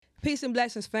Peace and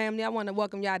blessings, family. I want to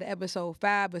welcome y'all to episode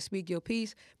 5 of Speak Your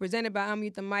Peace, presented by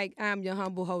Unmute the Mic. I'm your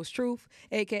humble host, Truth,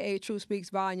 a.k.a. Truth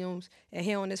Speaks Volumes. And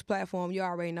here on this platform, you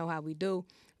already know how we do.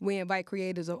 We invite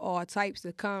creators of all types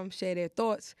to come, share their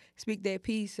thoughts, speak their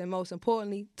piece, and most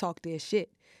importantly, talk their shit.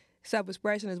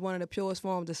 Self-expression is one of the purest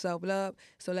forms of self-love,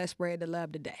 so let's spread the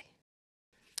love today.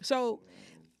 So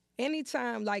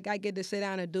anytime like I get to sit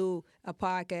down and do a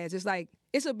podcast, it's like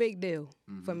it's a big deal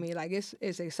for me. Like it's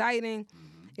exciting.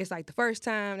 It's like the first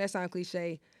time. That sounds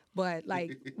cliche, but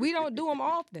like we don't do them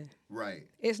often. Right.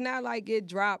 It's not like it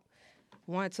drop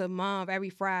once a month, every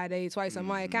Friday, twice a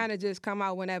month. It kind of just come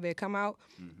out whenever it come out.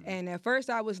 And at first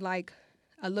I was like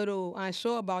a little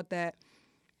unsure about that,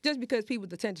 just because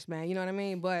people's attention span. You know what I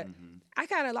mean? But I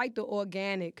kind of like the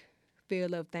organic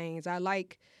feel of things. I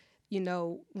like, you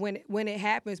know, when it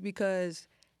happens, because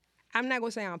I'm not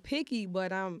gonna say I'm picky,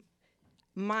 but I'm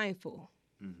mindful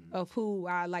of who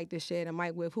I like to share the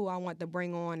mic with, who I want to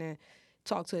bring on and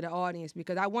talk to the audience,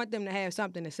 because I want them to have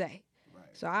something to say. Right.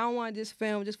 So I don't want to just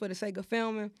film just for the sake of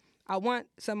filming. I want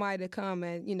somebody to come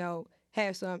and, you know,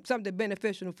 have something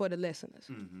beneficial for the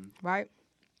listeners, right?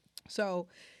 So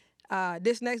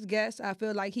this next guest, I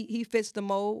feel like he fits the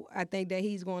mold. I think that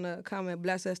he's going to come and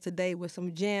bless us today with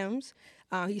some gems.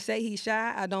 He say he's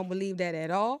shy. I don't believe that at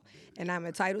all, and I'm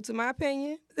entitled to my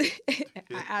opinion.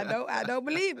 I don't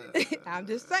believe it. I'm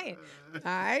just saying. All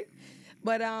right,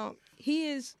 but he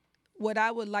is what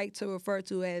I would like to refer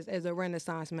to as a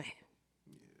Renaissance man.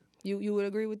 You would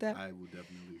agree with that? I would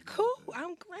definitely agree Cool. with that.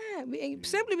 I'm glad.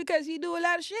 Simply because he do a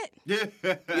lot of shit. Yeah.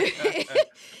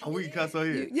 Oh, we can cuss on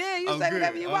here. You say good.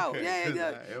 whatever you want. Okay, Yeah, 'cause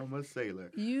yeah. I am a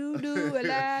sailor. You do a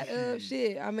lot of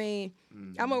shit. I mean,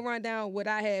 I'm going to run down what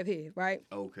I have here, right?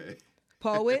 Okay.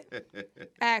 Poet,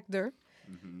 actor,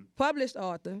 published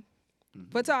author,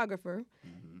 photographer,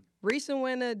 recent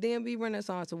winner of DMV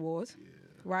Renaissance Awards,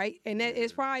 right? And that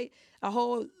is probably a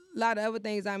whole lot of other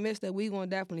things I missed that we going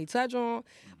to definitely touch on.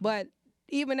 But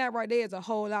even that right there is a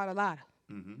whole lot of.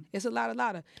 It's a lot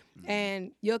of.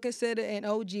 And you're considered an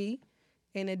OG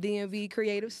in the DMV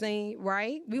creative scene,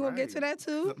 right? We gonna get to that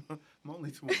too. I'm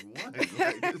only 21. Like, this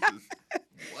is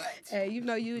what? Hey, you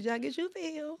know you young as you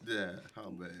feel. Yeah,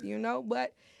 how bad? You know,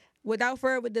 but without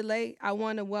further delay, I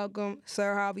want to welcome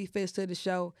Sir Harvey Fitz to the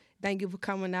show. Thank you for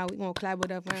coming out. We're gonna clap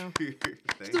it up now.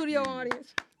 Studio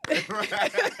audience. Right.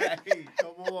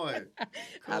 Come on.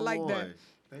 I like that.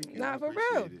 Thank you. Nah, I for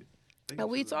appreciate real. it. Thank And you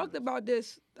we so talked much. about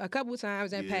this a couple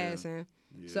times in Yeah. passing.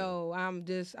 Yeah. So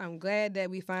I'm glad that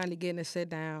we finally getting to sit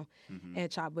down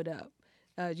and chop it up.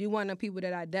 You one of the people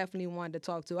that I definitely wanted to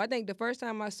talk to. I think the first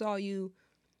time I saw you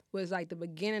was like the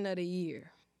beginning of the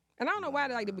year. And I don't know why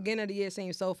like the beginning of the year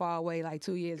seems so far away, like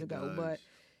 2 years ago, does. but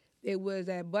it was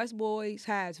at Bus Boys,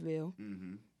 Hyattsville.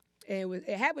 And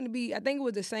it happened to be, I think it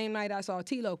was the same night I saw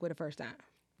T-Lo for the first time.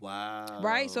 Wow.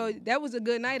 Right? So that was a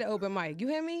good night of open mic. You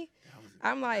hear me? That was a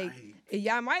I'm good like, night.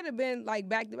 y'all might have been like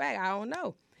back to back. I don't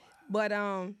know. But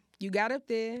you got up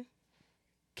there,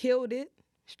 killed it,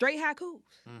 straight haikus.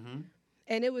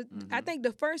 And it was, I think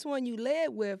the first one you led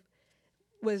with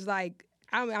was like,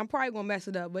 I'm probably gonna mess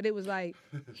it up, but it was like,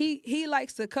 he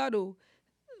likes to cuddle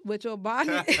with your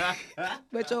bonnet,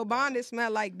 but your bonnet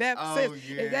smell like death. Oh, Sis,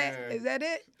 yeah. Is that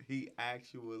it? He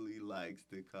actually likes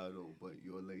to cuddle, but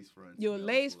your lace front. Your smells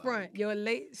lace like... front, your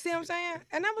lace. See what I'm saying?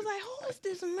 And I was like, who is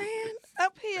this man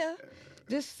up here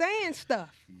just saying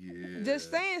stuff? Yeah. Just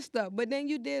saying stuff. But then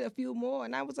you did a few more,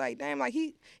 and I was like, damn, like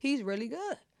he's really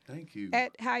good Thank you.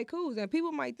 at haikus. And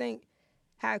people might think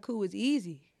haiku is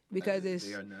easy because it's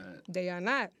They are not. They are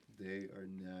not. They are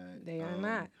not. They are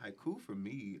not. Haiku for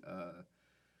me,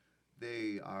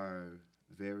 they are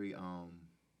very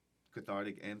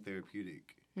cathartic and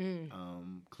therapeutic.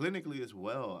 Clinically as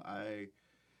well. I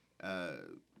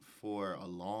for a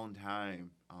long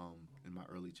time in my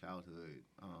early childhood,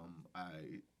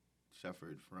 I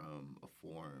suffered from a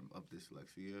form of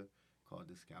dyslexia called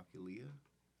dyscalculia.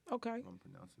 Okay. If I'm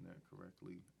pronouncing that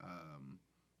correctly.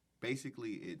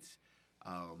 Basically, it's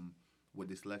what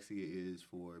dyslexia is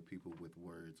for people with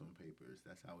words on papers.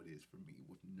 That's how it is for me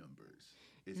with numbers.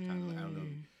 It's kind of like, I don't know,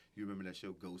 you remember that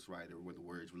show Ghost Rider where the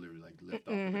words were literally like lift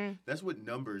off of it? That's what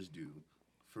numbers do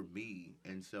for me.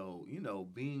 And so, you know,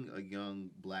 being a young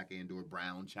black and or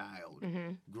brown child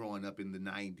growing up in the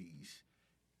 90s,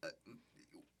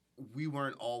 we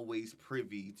weren't always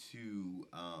privy to,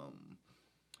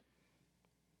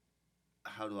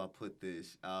 how do I put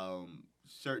this,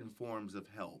 certain forms of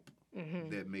help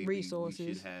that maybe Resources.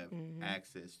 we should have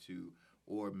access to,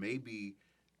 or maybe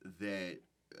that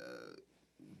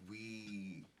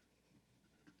we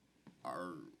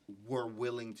were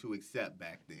willing to accept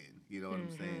back then. You know what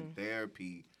I'm saying?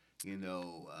 Therapy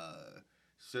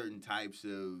certain types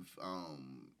of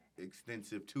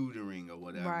extensive tutoring or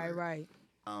whatever. Right.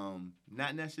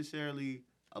 Not necessarily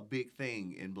a big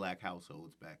thing in black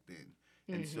households back then.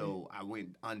 And so I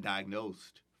went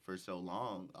undiagnosed for so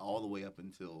long, all the way up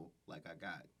until like I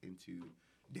got into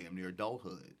damn near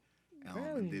adulthood.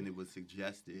 Really? And then it was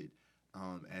suggested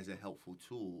as a helpful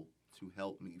tool to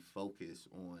help me focus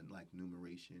on like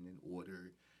numeration and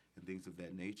order and things of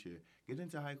that nature. Get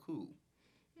into haiku.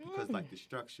 Because like the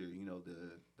structure,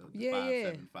 the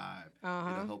 5-7-5,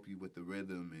 it'll help you with the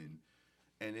rhythm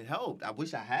and it helped. I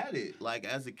wish I had it like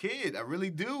as a kid. I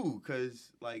really do,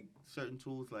 because like certain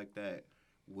tools like that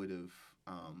would have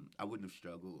I wouldn't have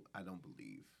struggled, I don't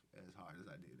believe, as hard as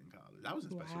I did in college. I was in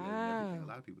special ed and everything. A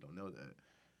lot of people don't know that.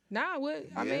 Nah,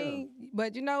 I mean,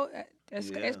 but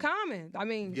it's common. I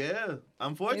mean, yeah,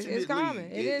 unfortunately, it's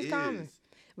common. It is common.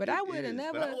 But I would have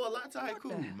never. But I owe a lot to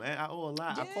haiku, man. I owe a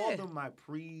lot. Yeah. I call them my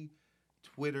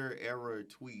pre-Twitter era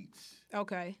tweets.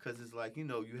 Okay. Because it's like, you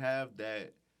have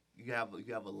that. You have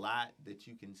a lot that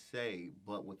you can say,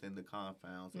 but within the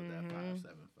confines of that 5-7-5.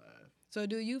 So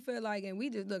do you feel like, and we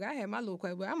just look, I had my little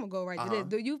question, but I'm gonna go right to this.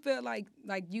 Do you feel like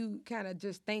you kind of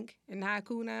just think in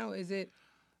haiku now? Is it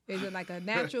like a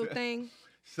natural thing?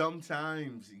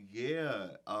 Sometimes, yeah.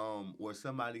 Or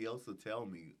somebody else will tell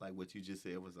me, like what you just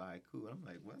said was haiku. I'm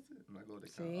like, what's it? And I go to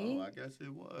I guess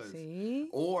it was. See?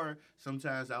 Or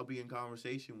sometimes I'll be in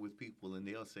conversation with people and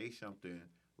they'll say something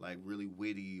like really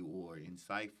witty or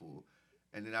insightful,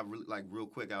 and then I really like real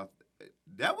quick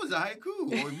that was a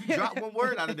haiku, or if you drop one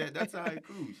word out of that's a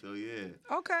haiku. So yeah.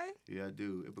 Okay. Yeah, I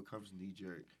do. It becomes knee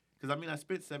jerk, because I mean I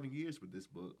spent 7 years with this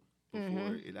book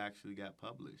before it actually got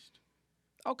published.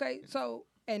 Okay, so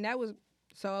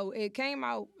it came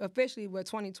out officially with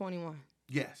 2021.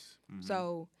 Yes.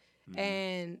 So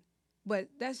but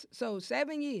that's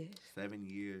 7 years. 7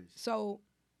 years. So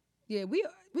yeah, we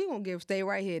gonna stay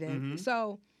right here then.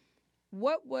 So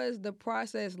what was the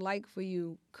process like for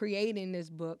you creating this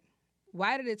book?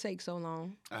 Why did it take so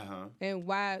long? And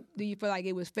why do you feel like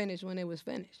it was finished when it was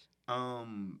finished?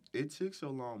 It took so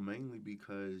long mainly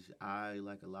because I,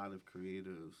 like a lot of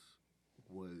creatives,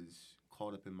 was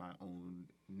caught up in my own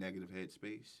negative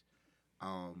headspace.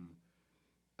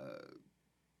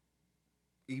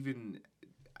 Even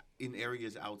in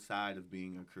areas outside of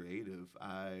being a creative,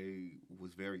 I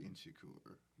was very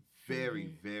insecure. Very,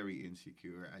 very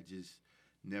insecure. I just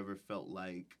never felt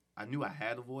like, I knew I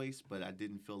had a voice, but I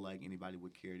didn't feel like anybody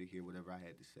would care to hear whatever I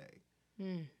had to say.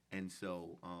 And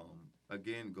so,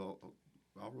 again, all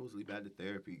roads lead back to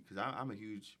therapy, because I'm a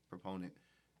huge proponent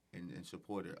and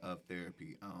supporter of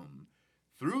therapy.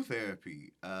 Through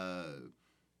therapy,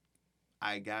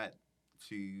 I got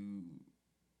to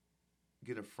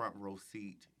get a front row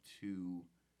seat to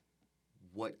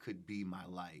what could be my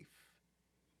life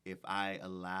if I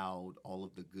allowed all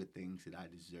of the good things that I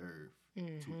deserve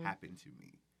to happen to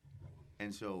me.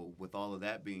 And so with all of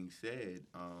that being said,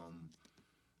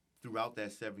 throughout that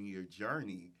 7-year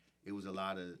journey, it was a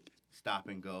lot of stop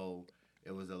and go.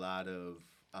 It was a lot of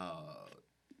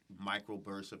micro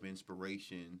bursts of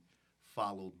inspiration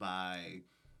followed by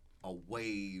a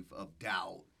wave of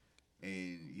doubt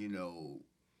and,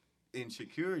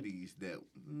 insecurities that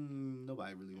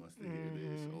nobody really wants to hear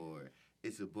this, or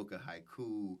it's a book of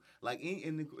haiku. Like,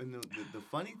 the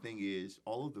funny thing is,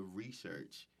 all of the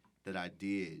research that I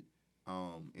did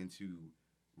into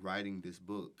writing this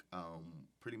book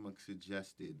pretty much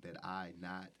suggested that I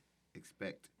not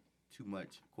expect too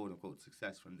much quote-unquote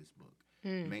success from this book,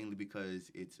 mainly because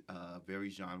it's very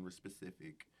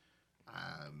genre-specific.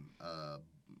 I'm a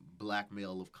black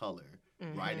male of color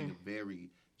writing a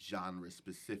very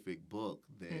genre-specific book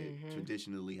that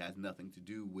traditionally has nothing to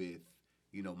do with,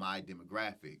 my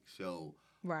demographic. So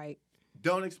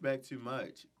don't expect too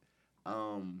much.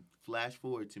 Flash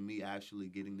forward to me actually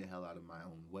getting the hell out of my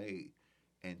own way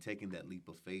and taking that leap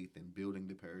of faith and building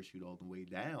the parachute all the way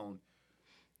down.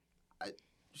 I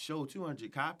showed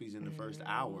 200 copies in the first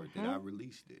hour that I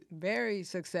released it. Very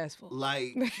successful.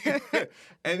 Like,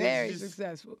 and very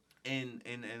successful. And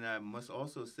I must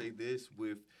also say this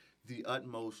with the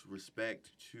utmost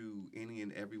respect to any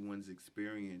and everyone's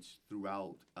experience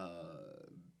throughout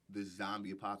the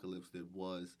zombie apocalypse that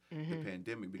was the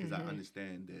pandemic, because I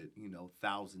understand that,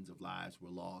 thousands of lives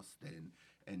were lost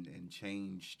and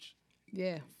changed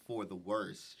for the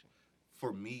worst.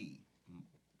 For me,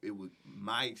 it was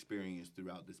my experience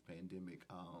throughout this pandemic.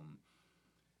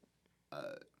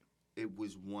 It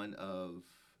was one of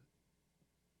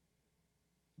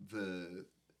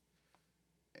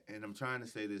and I'm trying to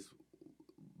say this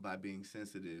by being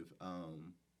sensitive,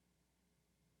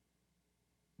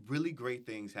 really great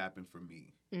things happened for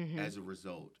me as a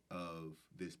result of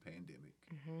this pandemic.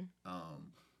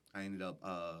 I ended up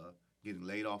getting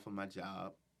laid off of my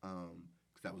job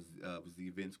because I was the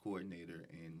events coordinator,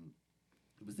 and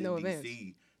it was in No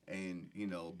DC, events.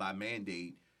 and by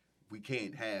mandate we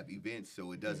can't have events,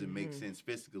 so it doesn't make sense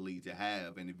fiscally to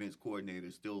have an events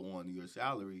coordinator still on your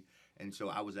salary. And so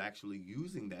I was actually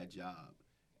using that job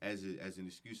as an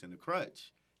excuse and a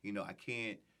crutch. I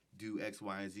can't do X,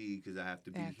 Y, and Z because I have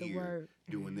to be Have to here work.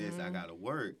 doing this. I gotta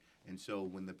work. And so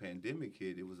when the pandemic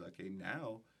hit, it was like, hey,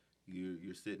 now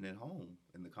you're sitting at home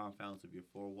in the confines of your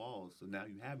four walls, so now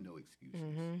you have no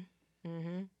excuses.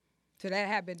 So that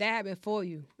happened. That happened for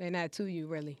you, and not to you,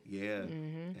 really. Yeah,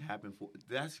 it happened for.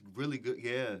 That's really good.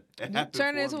 Yeah, it You happened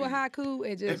turn it for into me. a haiku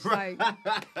and just Right.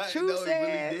 like True No, it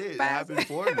said. really did. It fast- happened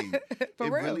for me. For It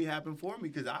real. really happened for me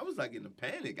because I was like in a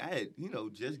panic. I had,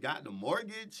 just gotten a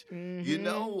mortgage.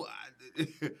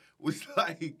 I was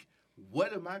like,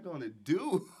 what am I gonna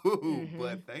do?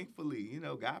 But thankfully,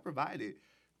 God provided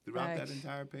throughout that Facts.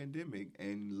 entire pandemic,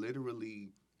 and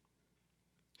literally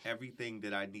everything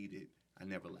that I needed, I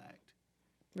never lacked.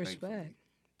 Respect.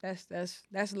 Thankfully.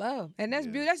 That's love, and that's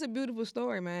Yeah. That's a beautiful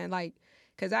story, man. Like,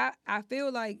 cause I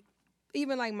feel like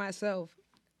even like myself,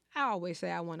 I always say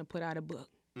I want to put out a book,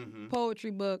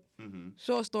 poetry book,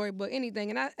 short story book, anything,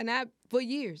 and I for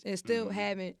years and still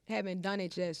haven't done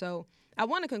it yet. So I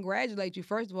want to congratulate you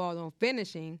first of all on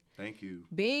finishing, Thank you.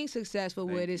 being successful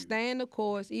Thank with it, you. staying the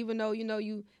course, even though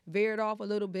you veered off a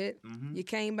little bit, you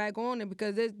came back on it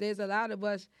because there's a lot of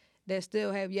us that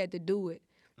still have yet to do it.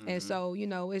 And so,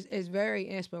 it's very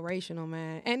inspirational,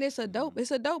 man. And it's a dope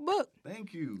book.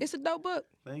 Thank you. It's a dope book.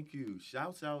 Thank you.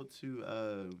 Shouts out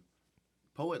to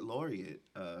poet laureate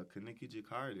Kaniki J.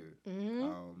 Carter.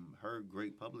 Her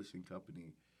great publishing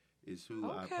company is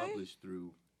who I Okay. published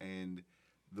through. And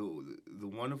the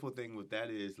wonderful thing with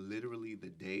that is literally the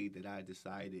day that I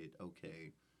decided,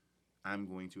 okay, I'm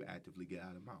going to actively get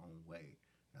out of my own way.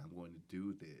 I'm going to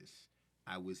do this.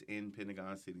 I was in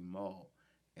Pentagon City Mall,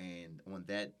 and on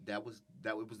that was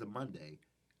the Monday,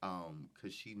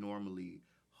 because she normally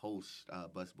hosts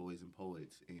Busboys and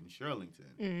Poets in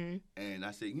Shirlington, and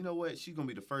I said, you know what, she's gonna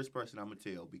be the first person I'm gonna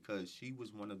tell because she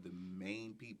was one of the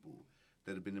main people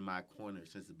that have been in my corner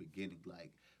since the beginning,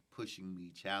 like pushing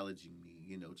me, challenging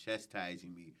me,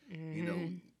 chastising me.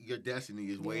 Your destiny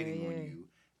is waiting on you.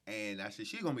 And I said,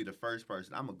 she's gonna be the first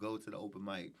person. I'm gonna go to the open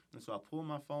mic. And so I pulled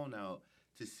my phone out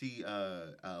to see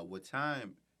what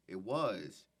time it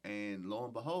was, and lo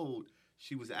and behold,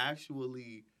 she was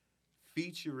actually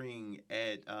featuring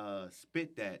at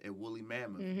Spit That at Woolly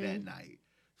Mammoth that night.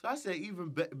 So I said, even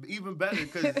better,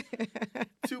 because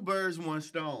two birds, one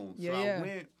stone. So I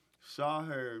went, saw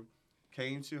her,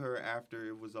 came to her after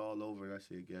it was all over, and I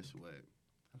said, guess what?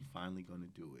 I'm finally gonna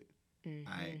do it.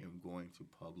 I am going to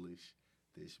publish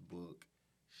this book.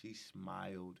 She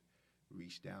smiled,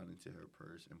 reached down into her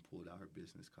purse and pulled out her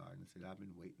business card and said, I've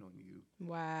been waiting on you.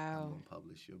 Wow. I'm going to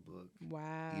publish your book.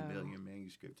 Wow. Email your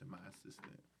manuscript to my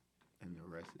assistant. And the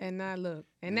rest And now look.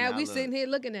 And And now now we look. sitting here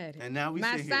looking at it. And now we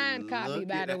my sitting here signed copy, looking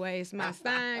by the at- way. It's my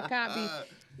signed copy.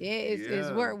 Yeah, it's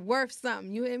Yeah. worth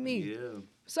something. You hear me? Yeah.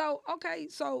 So okay,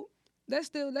 so let's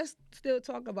still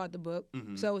talk about the book.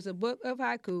 So it's a book of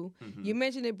haiku. You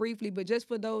mentioned it briefly, but just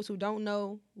for those who don't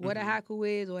know what a haiku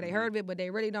is, or they heard of it but they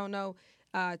really don't know,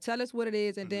 tell us what it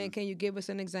is, and then can you give us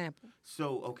an example?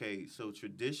 So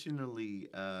traditionally,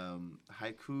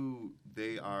 haiku,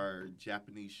 they are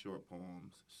Japanese short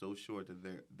poems, so short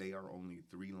that they are only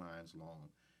 3 lines long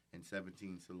and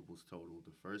 17 syllables total.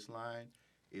 The first line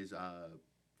is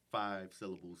 5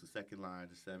 syllables, the second line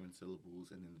is 7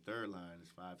 syllables, and then the third line is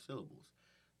 5 syllables.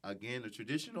 Again, the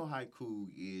traditional haiku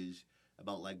is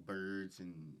about like birds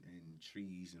and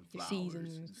trees and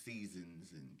flowers,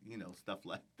 seasons and stuff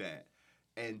like that.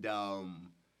 And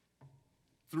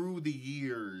through the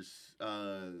years,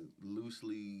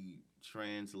 loosely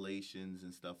translations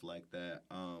and stuff like that,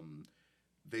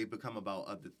 they become about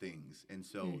other things. And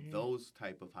so those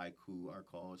type of haiku are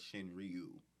called Shinryu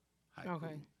haiku.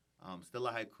 Okay. Still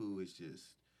a haiku is just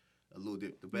a little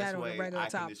the Not best on a way regular I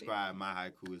can topic. describe my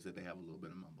haiku is that they have a little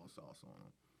bit of mumbo sauce on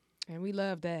them. And we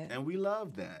love that. And we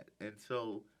love that. And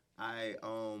so I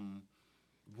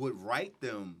would write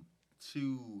them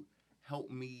to help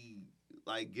me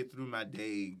like get through my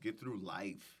day, get through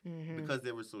life. Because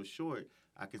they were so short,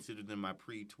 I considered them my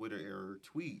pre-Twitter era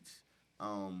tweets.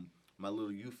 My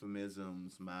little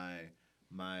euphemisms, my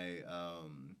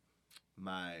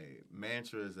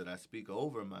mantras that I speak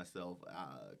over myself,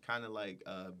 kind of like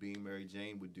being Mary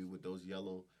Jane would do with those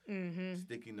yellow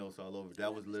sticky notes all over.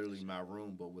 That was literally my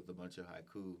room, but with a bunch of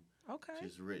haiku Okay.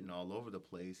 just written all over the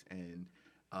place. And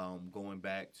going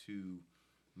back to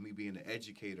me being an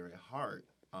educator at heart,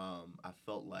 I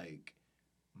felt like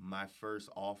my first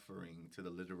offering to the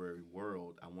literary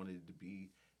world, I wanted it to be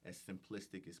as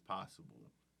simplistic as possible.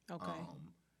 Okay.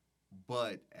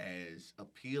 But as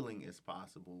appealing as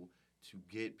possible to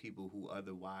get people who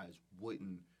otherwise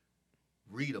wouldn't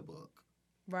read a book.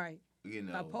 Right. You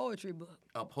know, A poetry book.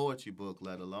 A poetry book,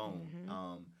 let alone.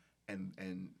 Mm-hmm.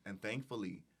 And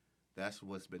thankfully, that's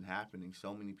what's been happening.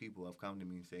 So many people have come to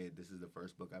me and said, "This is the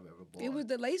first book I've ever bought." It was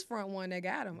the lace front one that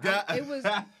got him. It was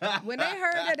when they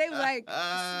heard that, they was like,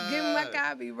 "Give me my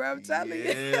copy, bro." I'm telling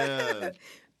you.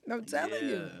 I'm telling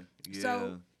you. Yeah.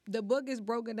 So the book is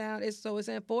broken down. It's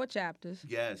in 4 chapters.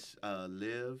 Yes.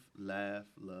 Live, laugh,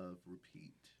 love,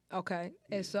 repeat. Okay.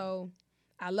 Yeah. And so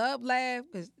I love laugh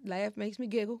because laugh makes me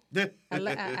giggle.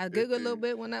 I giggle a little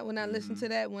bit when I listen to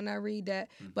that, when I read that.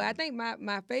 But I think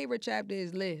my favorite chapter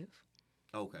is live.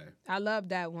 Okay. I love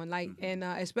that one, and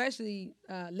especially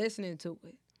listening to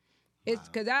it. It's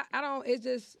because I don't. It's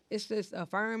just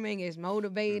affirming. It's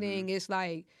motivating. It's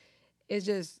like it's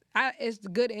just it's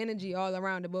good energy all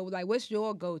around it. But like, what's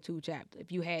your go-to chapter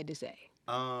if you had to say?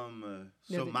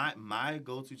 So my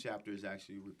go-to chapter is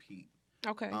actually repeat.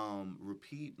 Okay.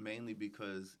 Repeat mainly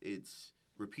because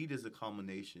repeat is a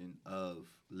culmination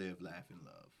of live, laugh, and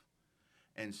love.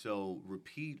 And so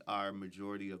repeat are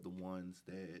majority of the ones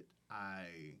that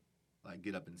I like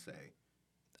get up and say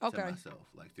to myself,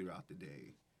 like throughout the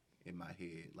day in my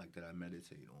head, like that I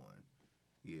meditate on.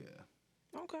 Yeah.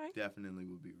 Okay. Definitely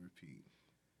would be repeat.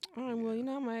 All right, well, I'm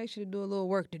gonna ask you to do a little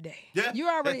work today. Yeah. He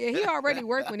already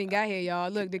worked when he got here, y'all.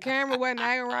 Look, the camera wasn't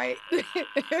acting right.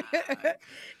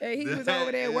 And he was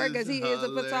over there working because he is a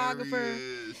photographer.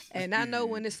 And I know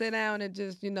when to sit down and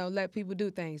just, let people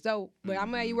do things. So, but I'm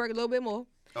gonna have you work a little bit more.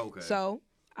 Okay. So,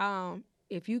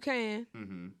 if you can,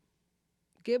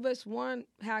 give us one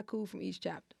haiku from each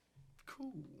chapter.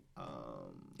 Cool.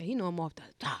 And I'm off the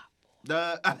top.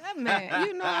 That man,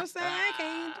 you know what I'm saying? I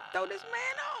can't throw this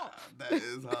man off. That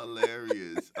is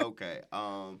hilarious. Okay.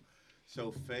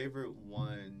 So favorite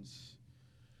ones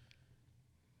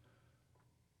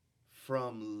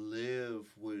from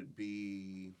Live would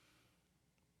be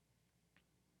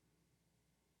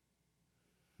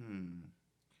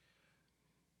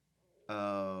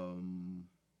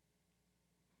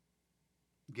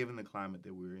given the climate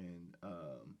that we're in,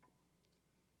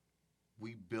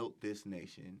 we built this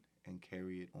nation and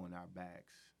carry it on our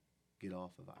backs. Get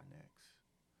off of our necks.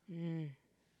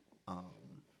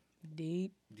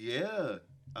 Deep. Yeah.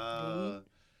 Deep.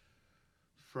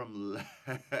 From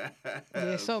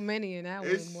There's so many in that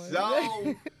it's one.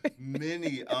 So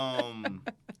many.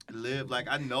 Live like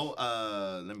I know.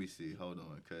 Let me see. Hold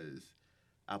on, cause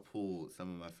I pulled some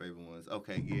of my favorite ones.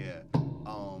 Okay, yeah.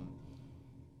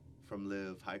 From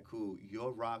Live haiku,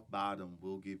 your rock bottom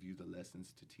will give you the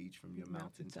lessons to teach from your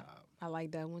mountaintop. I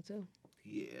like that one too.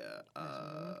 Yeah. That's one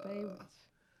of my favorites.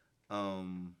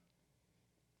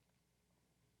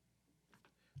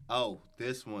 Oh,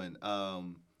 this one.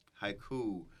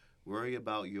 Haiku, worry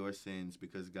about your sins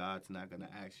because God's not going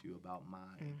to ask you about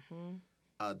mine.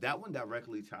 That one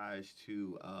directly ties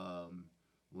to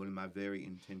one of my very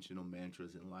intentional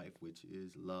mantras in life, which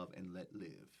is love and let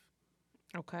live.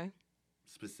 Okay.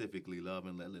 Specifically, love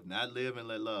and let live. Not live and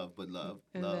let love, but love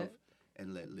and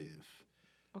let live.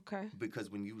 Okay. Because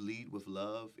when you lead with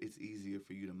love, it's easier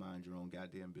for you to mind your own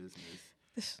goddamn business.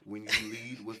 When you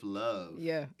lead with love,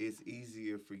 it's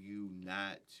easier for you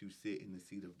not to sit in the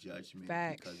seat of judgment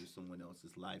because of someone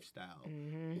else's lifestyle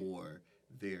or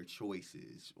their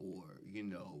choices or,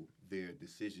 their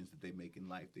decisions that they make in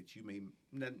life that you may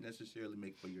not necessarily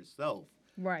make for yourself.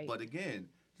 Right. But again,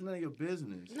 it's none of your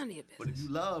business. None of your business. But if you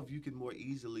love, you can more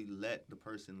easily let the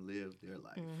person live their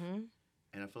life.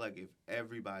 And I feel like if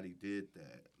everybody did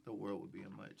that, the world would be a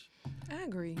much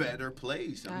better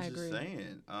place. I'm just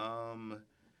saying.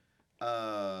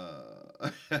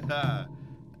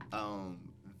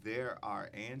 There are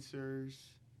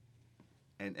answers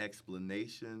and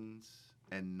explanations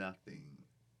and nothing.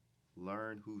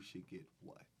 Learn who should get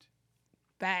what.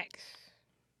 Facts.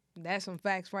 That's some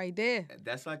facts right there.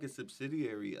 That's like a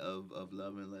subsidiary of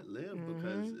Love and Let Live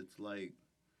because it's like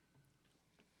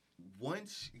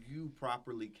once you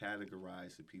properly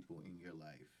categorize the people in your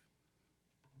life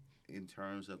in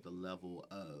terms of the level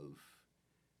of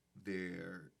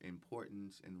their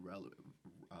importance and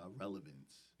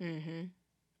relevance,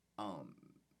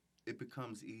 it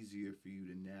becomes easier for you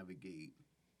to navigate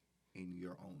in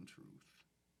your own truth.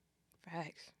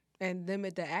 Facts. And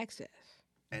limit the access.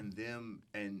 And them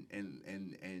and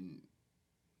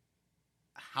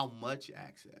how much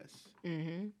access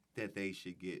that they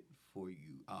should get for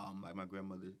you. Like my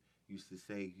grandmother used to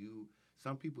say,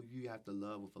 Some people you have to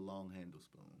love with a long handle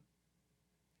spoon.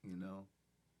 You know,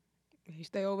 You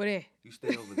stay over there. you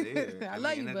stay over there. I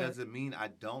love mean, you, and that but doesn't mean I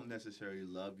don't necessarily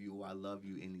love you or I love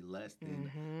you any less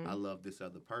than I love this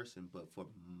other person. But for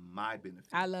my benefit,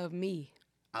 I love me.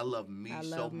 I love me I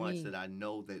so love much me. that I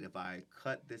know that if I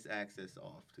cut this access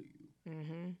off to you,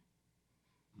 Mm-hmm.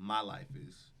 my life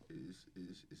is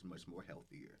much more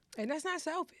healthier. And that's not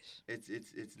selfish. It's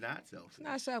not selfish. It's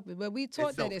not selfish, but we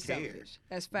taught that it's self-care. selfish.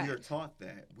 That's We are facts. taught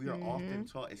that. We are often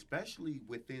taught, especially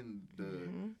within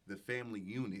the family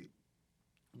unit,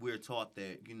 we're taught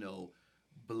that, you know,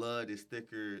 blood is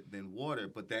thicker than water,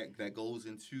 but that goes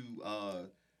into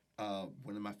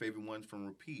one of my favorite ones from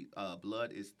Repeat.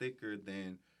 Blood is thicker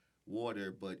than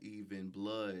water, but even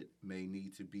blood may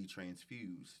need to be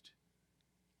transfused.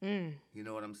 Mm. You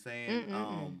know what I'm saying?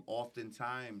 Mm-mm-mm.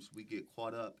 Oftentimes we get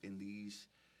caught up in these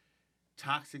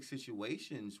toxic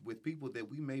situations with people that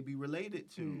we may be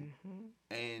related to.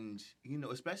 And, you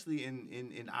know, especially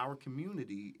in our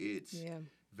community, it's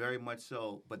very much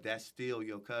so, but that's still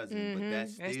your cousin. But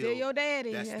that's still your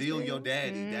daddy. That's still your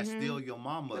daddy. That's still your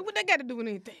mama. What they got to do with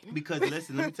anything? Because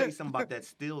listen, let me tell you something about that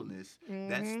stillness.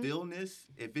 That stillness,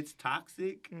 if it's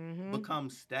toxic,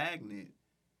 becomes stagnant.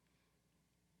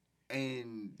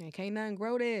 And can't nothing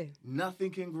grow there.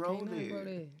 Nothing can grow Can't there. nothing grow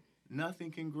there.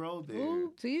 Nothing can grow there.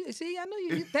 Ooh, see, I know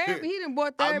you therapy. He done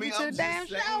brought therapy to the damn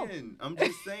show. I'm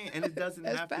just saying, and it doesn't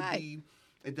have fact. to be.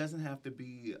 It doesn't have to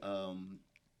be a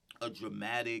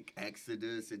dramatic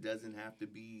exodus. It doesn't have to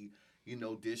be, you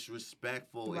know,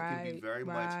 disrespectful. It can be very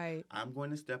much. I'm going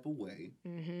to step away.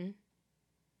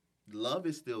 Love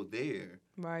is still there,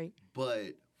 right?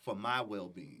 But for my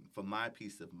well-being, for my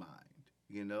peace of mind,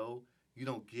 you know, you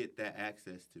don't get that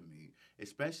access to me,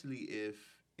 especially if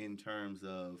in terms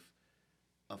of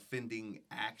offending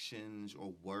actions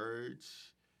or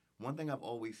words. One thing I've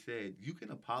always said, you can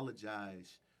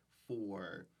apologize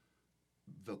for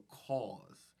the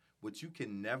cause. What you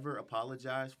can never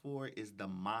apologize for is the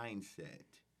mindset,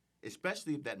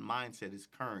 especially if that mindset is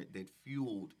current that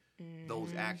fueled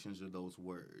those actions or those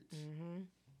words.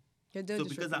 So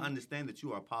because I understand that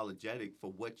you are apologetic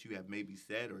for what you have maybe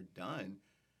said or done,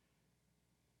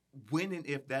 when and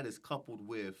if that is coupled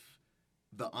with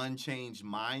the unchanged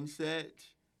mindset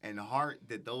and heart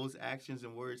that those actions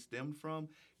and words stem from,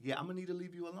 yeah, I'm going to need to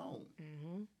leave you alone.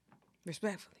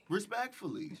 Respectfully.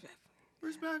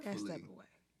 That's step away.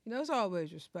 You know, it's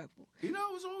always respectful. You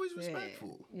know, it's always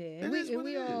respectful. Yeah.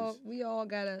 We all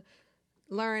got to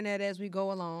learn that as we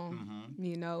go along.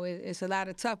 You know, it's a lot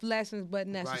of tough lessons, but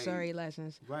necessary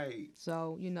lessons. Right.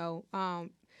 So, you know,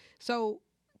 so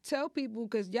tell people,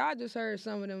 because y'all just heard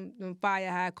some of them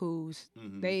fire haikus.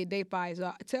 They fire.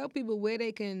 So tell people where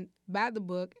they can buy the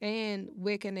book and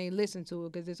where can they listen to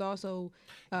it, because it's also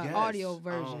audio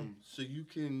version. So you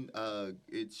can,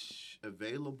 it's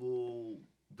available,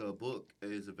 the book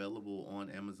is available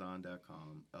on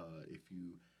Amazon.com. If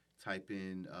you type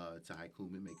in to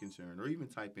Haiku May Concern, or even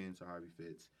type in to Harvey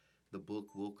Fitz, the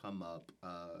book will come up.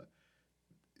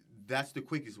 That's the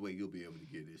quickest way you'll be able to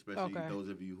get it, especially those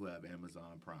of you who have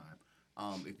Amazon Prime.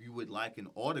 If you would like an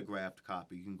autographed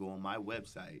copy, you can go on my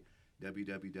website,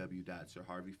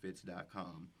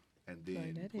 www.sirharveyfitz.com, and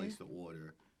then place the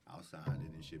order. I'll sign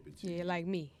it and ship it to you. Yeah, like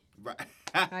me. Right.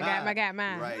 I got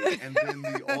mine. Right. And then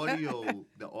the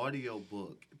audio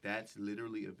book, that's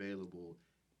literally available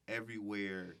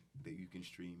everywhere that you can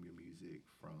stream your music,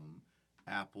 from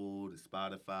Apple to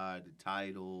Spotify to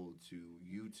Tidal to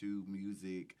YouTube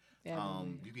Music.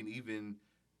 You can even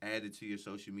add it to your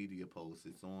social media posts.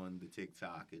 It's on the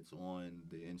TikTok. It's on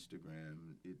the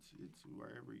Instagram. It's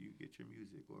wherever you get your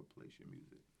music or place your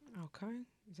music. Okay.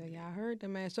 So y'all heard that,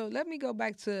 man. So let me go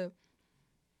back to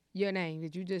your name,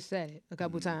 that you just said it a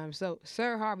couple times. So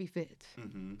Sir Harvey Fitz.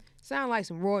 Sound like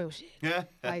some royal shit.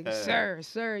 Like sir.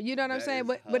 You know what I'm saying?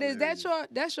 But is that's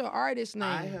your artist name?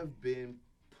 I have been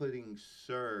putting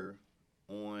Sir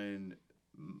on.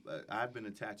 I've been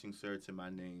attaching Sir to my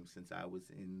name since I was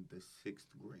in the 6th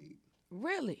grade.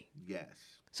 Really?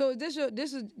 Yes. So this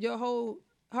is your whole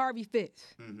Harvey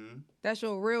Fitz. That's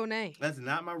your real name. That's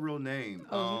not my real name.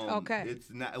 Okay. It's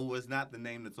not. It was not the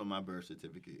name that's on my birth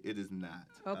certificate. It is not.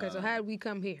 Okay. So how did we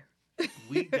come here?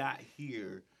 We got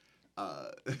here.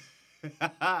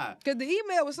 Because the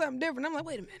email was something different. I'm like,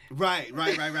 wait a minute. Right.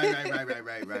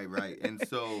 And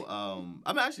so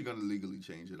I'm actually going to legally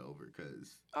change it over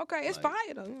because. Okay, it's fire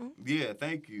though. Yeah,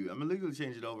 thank you. I'm going to legally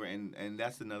change it over, and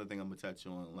that's another thing I'm going to touch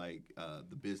on, like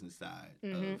the business side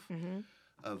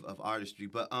of artistry.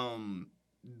 But how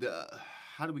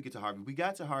do we get to Harvey? We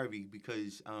got to Harvey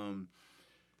because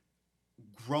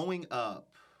growing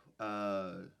up,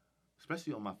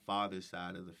 especially on my father's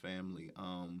side of the family,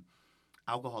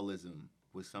 alcoholism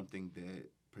was something that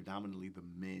predominantly the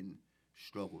men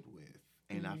struggled with.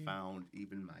 And I found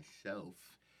even myself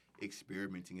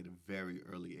experimenting at a very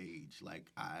early age. Like,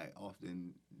 I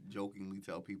often jokingly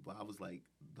tell people I was like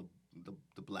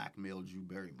the black male Drew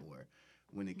Barrymore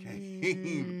when it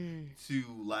came to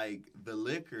like the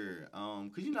liquor. Cause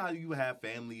you know how you have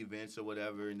family events or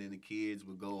whatever, and then the kids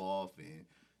would go off and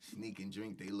sneak and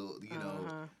drink they little, you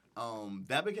know.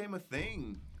 That became a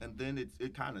thing, and then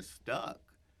it kind of stuck.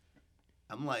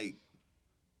 I'm like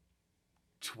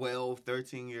 12,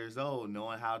 13 years old,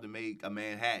 knowing how to make a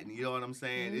Manhattan. You know what I'm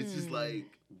saying? It's just like,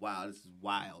 wow, this is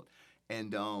wild.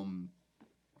 And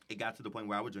it got to the point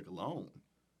where I would drink alone.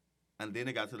 And then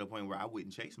it got to the point where I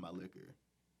wouldn't chase my liquor.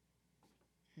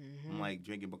 I'm like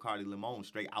drinking Bacardi Limon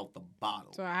straight out the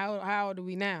bottle. So how old are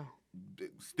we now?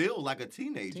 Still like a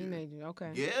teenager. Teenager,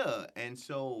 okay. Yeah. And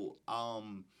so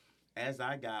as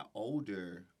I got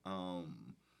older,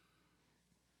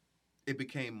 it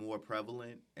became more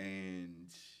prevalent, and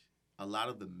a lot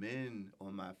of the men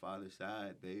on my father's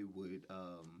side, they would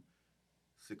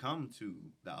succumb to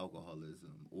the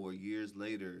alcoholism, or years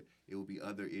later, it would be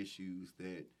other issues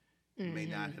that may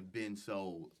not have been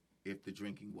so if the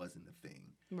drinking wasn't a thing.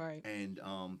 Right. And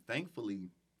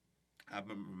thankfully, I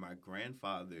remember my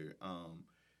grandfather,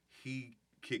 he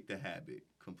kicked the habit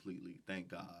completely, thank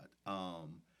God.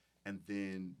 And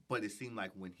then, but it seemed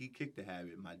like when he kicked the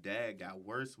habit, my dad got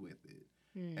worse with it.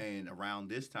 And around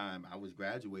this time, I was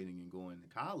graduating and going to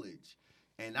college.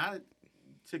 And I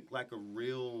took like a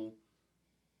real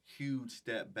huge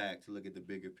step back to look at the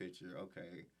bigger picture.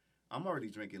 Okay, I'm already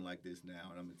drinking like this now,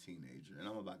 and I'm a teenager, and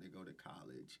I'm about to go to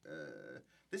college.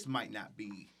 This might not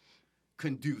be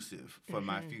conducive for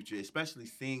my future, especially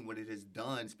seeing what it has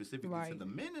done specifically to the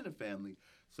men in the family.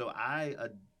 So I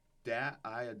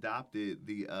adopted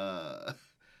the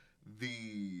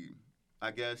I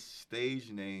guess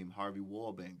stage name Harvey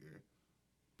Wallbanger,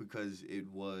 because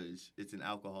it's an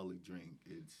alcoholic drink.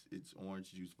 It's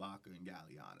orange juice, vodka, and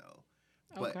Galliano.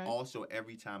 But also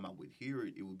every time I would hear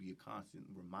it, it would be a constant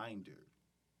reminder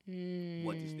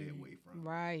what to stay away from,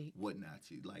 what not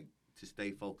to, like, to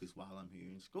stay focused while I'm here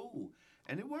in school.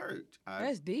 And it worked.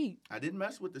 That's deep. I didn't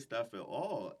mess with the stuff at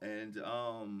all. And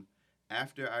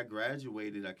after I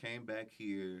graduated, I came back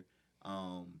here,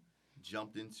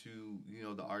 jumped into, you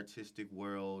know, the artistic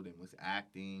world and was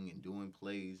acting and doing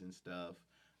plays and stuff.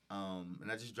 And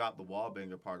I just dropped the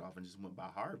Wallbanger part off and just went by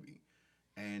Harvey.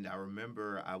 And I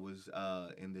remember I was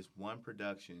in this one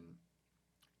production,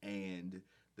 and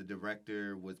the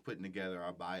director was putting together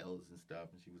our bios and stuff,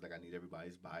 and she was like, I need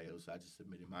everybody's bio. So I just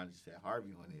submitted mine and just said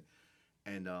Harvey on it.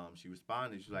 And she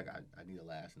responded. She was like, I need a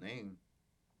last name.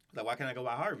 I was like, why can't I go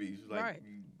by Harvey? She was like,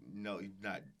 no, you're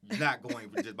not going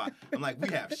for just by. I'm like, we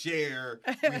have Cher,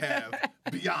 we have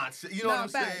Beyonce. You know what I'm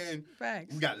saying?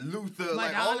 Facts. We got Luther. Madonna.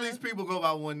 Like, all these people go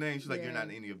by one name. She's like, you're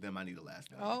not any of them. I need a last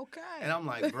name. Okay. And I'm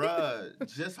like, bruh,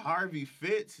 just Harvey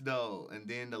Fitz, though. And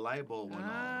then the light bulb went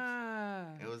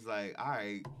off. It was like, all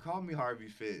right, call me Harvey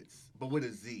Fitz, but with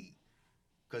a Z.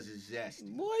 Because it's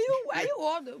zesty. Boy, you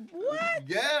all the, what?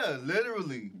 Yeah,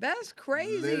 literally. That's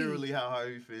crazy. Literally how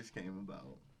Harvey Fitz came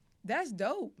about. That's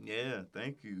dope. Yeah,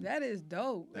 thank you. That is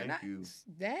dope. Thank you.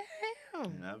 Damn.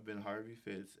 And I've been Harvey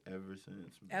Fitz ever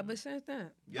since. Man. Ever since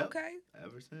then? Yep. Okay.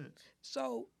 Ever since.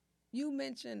 So, you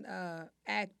mentioned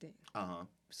acting. Uh-huh.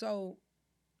 So,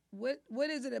 what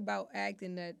is it about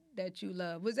acting that you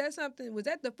love? Was that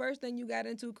the first thing you got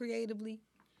into creatively?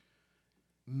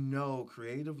 No,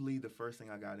 creatively, the first thing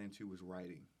I got into was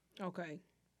writing. Okay.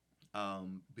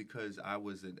 Because I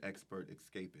was an expert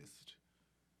escapist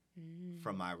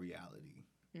from my reality.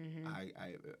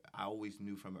 I always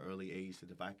knew from an early age that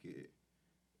if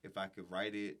I could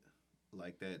write it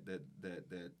like that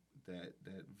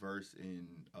verse in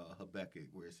Habakkuk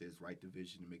where it says, write the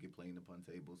vision and make it plain upon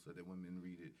tables so that when men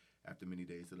read it after many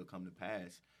days it'll come to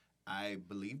pass. I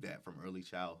believed that from early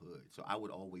childhood. So I would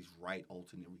always write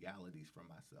alternate realities for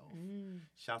myself.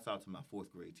 Shouts out to my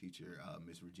fourth grade teacher,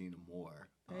 Miss Regina Moore.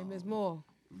 Hey, Miss Moore.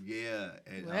 Yeah,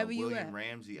 at William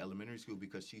Ramsey Elementary School,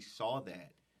 because she saw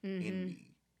that in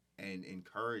me and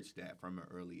encouraged that from an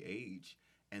early age.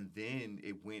 And then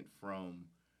it went from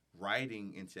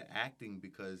writing into acting,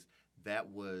 because that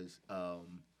was a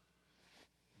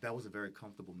very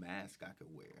comfortable mask I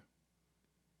could wear.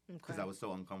 Because I was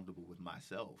so uncomfortable with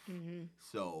myself.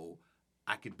 So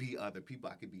I could be other people.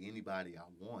 I could be anybody I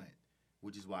want,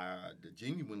 which is why I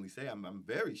genuinely say I'm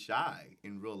very shy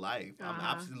in real life. I'm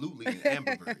absolutely an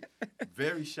ambivert.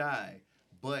 Very shy.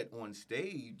 But on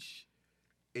stage,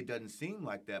 it doesn't seem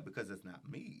like that because it's not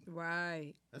me.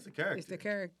 Right. That's a character. It's the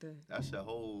character. That's a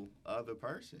whole other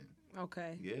person.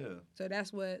 Okay. Yeah. So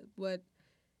that's what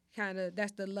kind of,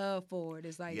 that's the love for it.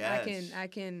 It's like Yes. I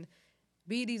can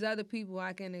be these other people.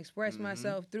 I can express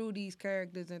myself through these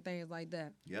characters and things like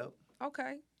that. Yep.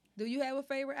 Okay. Do you have a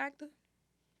favorite actor?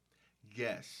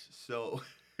 Yes. So.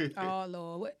 Oh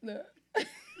Lord, what? Look.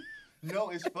 No,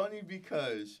 it's funny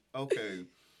because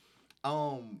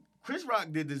Chris Rock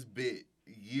did this bit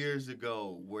years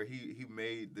ago where he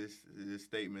made this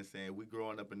statement saying we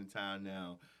growing up in the town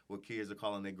now where kids are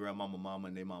calling their grandmama mama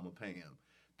and their mama Pam.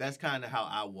 That's kind of how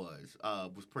I was.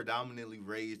 Was predominantly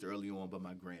raised early on by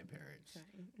my grandparents,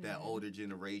 that older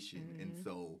generation, and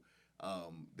so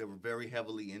they were very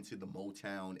heavily into the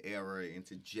Motown era,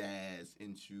 into jazz,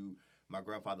 into my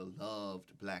grandfather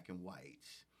loved black and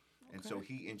whites. And so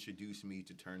he introduced me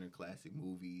to Turner Classic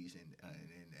Movies and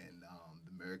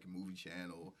the American Movie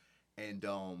Channel. And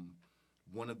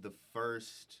one of the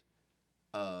first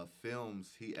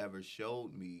films he ever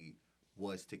showed me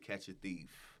was To Catch a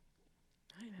Thief.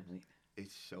 I ain't never seen that.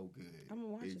 It's so good. I'm gonna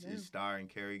watch it. It's starring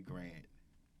Cary Grant.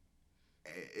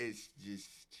 It's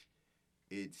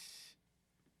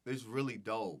really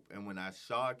dope. And when I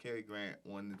saw Cary Grant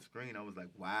on the screen, I was like,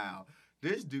 wow,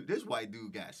 this white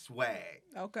dude got swag.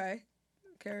 Okay.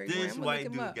 Cary This Grant.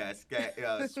 white dude got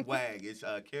swag. It's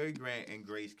Cary Grant and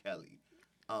Grace Kelly.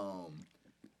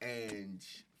 And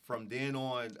from then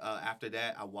on, after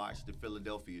that, I watched The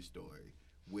Philadelphia Story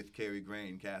with Cary Grant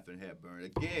and Katharine Hepburn.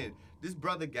 Again, this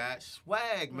brother got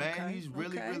swag, man. Okay, He's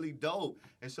really dope.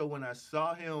 And so when I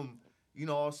saw him,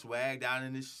 all swagged out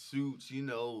in his suits,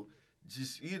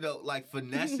 just, like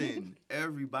finessing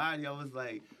everybody, I was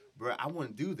like, bro, I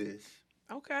want to do this.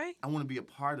 Okay. I want to be a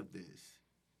part of this.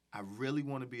 I really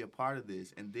want to be a part of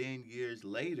this. And then years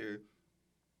later,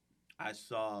 I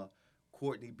saw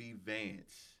Courtney B.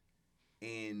 Vance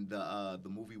in the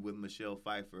movie with Michelle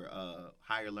Pfeiffer,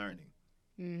 Higher Learning.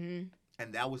 Mm-hmm.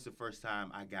 And that was the first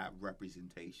time I got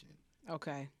representation.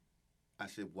 Okay. I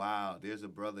said, wow, there's a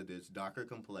brother that's darker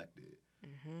complected,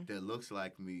 that looks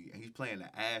like me, and he's playing an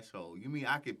asshole. You mean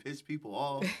I could piss people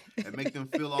off and make them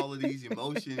feel all of these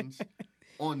emotions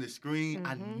on the screen?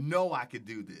 I know I could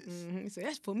do this. So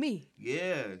that's for me.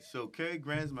 Yeah. So Cary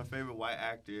Grant's my favorite white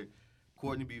actor.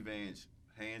 Courtney B. Vance,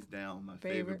 hands down, my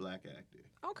favorite black actor.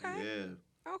 Okay.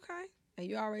 Yeah. Okay. And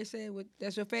you already said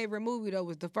that's your favorite movie, though,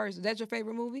 was the first. Is that your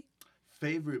favorite movie?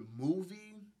 Favorite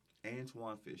movie?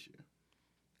 Antoine Fisher.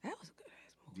 That was a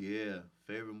good-ass movie. Yeah.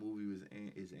 Favorite movie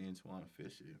is Antoine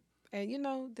Fisher. And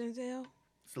Denzel?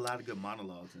 It's a lot of good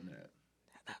monologues in that.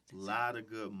 A lot of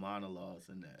good monologues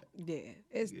in that. Yeah.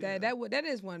 It's that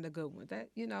is one of the good ones. That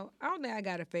I don't think I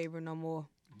got a favorite no more.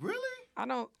 Really? I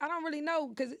don't really know,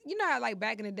 because you know how like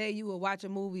back in the day you would watch a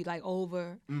movie like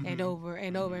over and over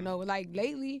and over and over. Like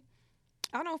lately,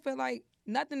 I don't feel like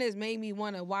nothing has made me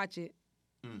want to watch it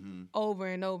over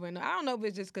and over and over. I don't know if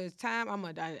it's just because I'm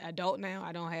an adult now.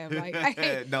 I don't have like I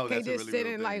can't, no, can't just really sit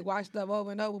real and thing. like watch stuff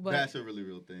over and over. But that's a really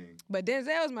real thing. But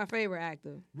Denzel's my favorite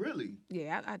actor. Really?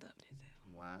 Yeah, I love Denzel.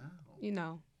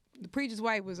 Wow. The Preacher's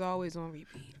Wife was always on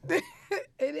repeat.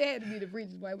 It had to be The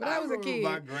Preacher's Wife, but I was a kid.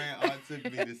 My grandaunt took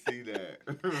me to see that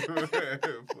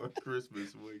for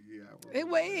Christmas one year. It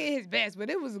wasn't his best, but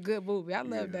it was a good movie. I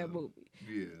love that movie.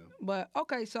 Yeah. But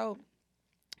okay, so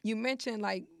you mentioned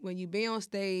like when you be on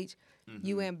stage,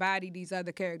 you embody these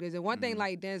other characters. And one thing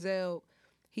like Denzel,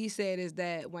 he said is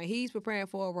that when he's preparing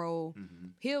for a role,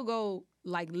 he'll go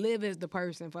like live as the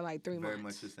person for like 3 months. Very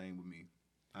much the same with me.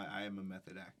 I am a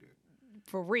method actor.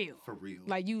 For real. For real.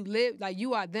 Like you live, like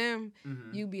you are them,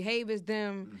 you behave as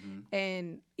them,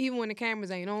 and even when the cameras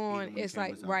ain't on, it's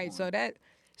like, right, on.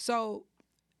 So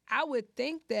I would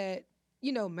think that,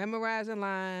 memorizing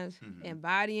lines,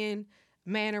 embodying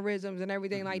mannerisms and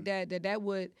everything like that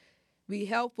would be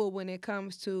helpful when it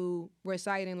comes to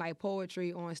reciting like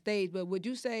poetry on stage. But would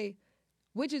you say,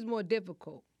 which is more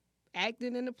difficult,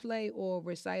 acting in a play or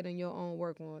reciting your own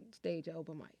work on stage at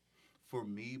open mic? For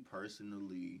me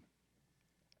personally,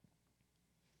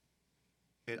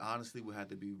 it honestly would have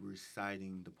to be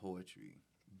reciting the poetry,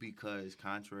 because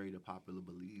contrary to popular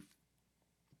belief,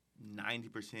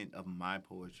 90% of my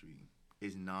poetry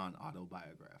is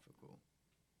non-autobiographical.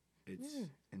 It's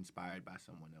inspired by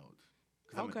someone else,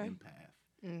 because I'm an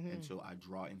empath. And so I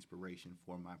draw inspiration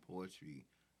for my poetry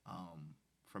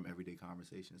from everyday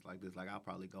conversations like this. Like I'll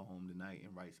probably go home tonight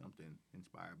and write something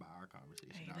inspired by our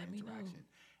conversation, our interaction.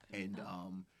 And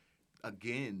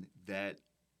again, that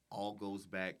all goes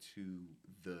back to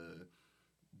the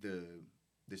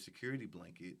security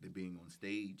blanket that being on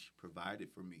stage provided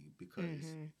for me,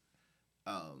 because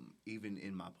even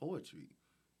in my poetry,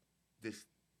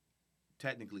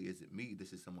 technically isn't me.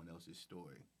 This is someone else's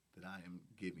story that I am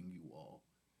giving you all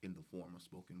in the form of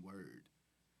spoken word.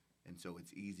 And so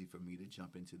it's easy for me to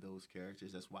jump into those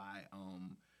characters. That's why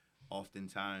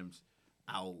oftentimes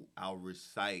I'll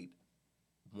recite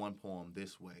one poem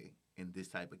this way in this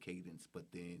type of cadence, but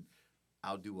then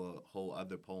I'll do a whole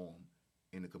other poem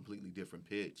in a completely different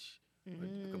pitch, or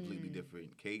a completely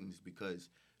different cadence, because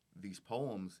these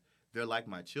poems, they're like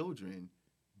my children,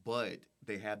 but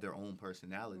they have their own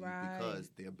personality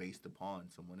because they're based upon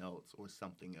someone else or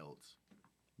something else.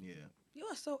 Yeah. You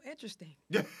are so interesting.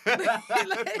 Thank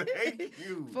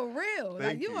you. For real.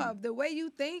 Thank you are, the way you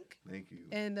think. Thank you.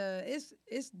 And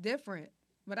it's different,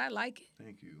 but I like it.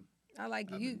 Thank you. I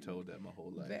like it. I've been told that my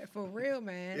whole life. For real,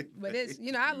 man. But it's,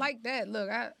 I like that. Look,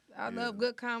 I love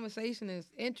good conversation.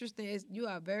 It's interesting. You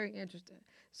are very interesting.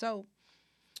 So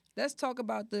let's talk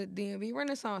about the DMV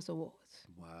Renaissance Awards.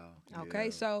 Wow. Okay,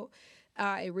 Yeah. So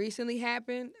it recently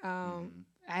happened. I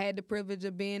had the privilege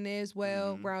of being there as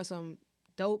well, around some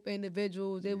dope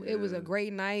individuals. It was a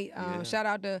great night. Shout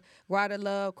out to Ryder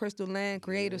Love, Crystal Land,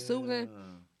 Creative Susan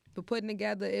for putting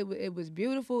together. It was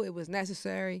beautiful. It was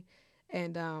necessary,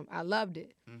 and I loved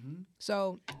it.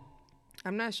 So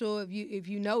I'm not sure if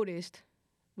you noticed,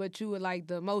 but you were like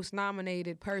the most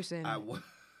nominated person. I was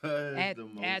at the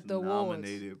most the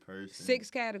nominated awards. person.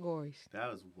 6 categories.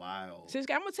 That was wild. 6.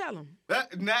 I'm gonna tell them. Now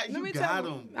Let you me got tell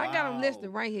them. I got them listed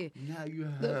right here. Now you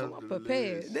have Look, I'm the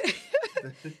prepared. list.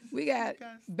 We got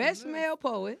Best Male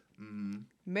Poet,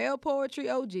 Male Poetry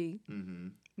OG,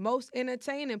 Most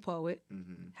Entertaining Poet,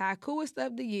 Haikuist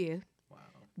of the Year, Wow.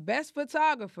 Best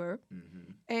Photographer,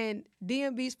 and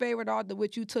DMV's favorite author,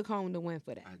 which you took home the win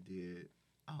for that. I did.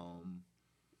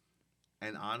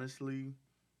 And honestly,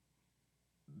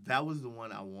 that was the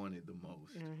one I wanted the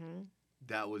most.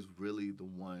 That was really the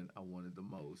one I wanted the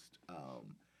most.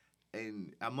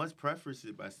 And I must preface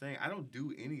it by saying I don't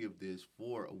do any of this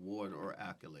for award or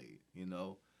accolade,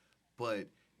 but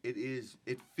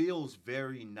it feels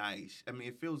very nice. I mean,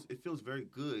 it feels very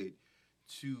good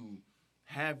to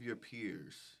have your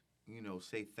peers,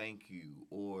 say thank you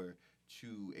or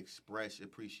to express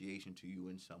appreciation to you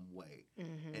in some way.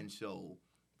 And so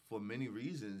for many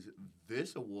reasons,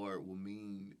 this award will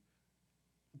mean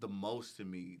the most to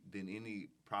me than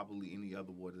probably any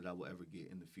other award that I will ever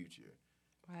get in the future.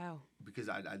 Wow. Because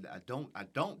I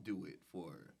don't do it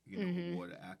for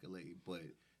award or accolade, but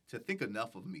to think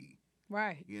enough of me,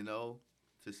 right?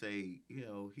 To say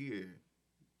here.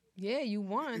 Yeah, you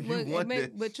won.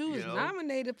 But you was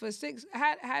nominated for 6.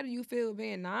 How do you feel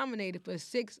being nominated for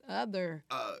 6 other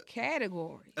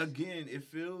categories? Again, it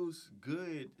feels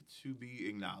good to be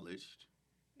acknowledged.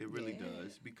 It really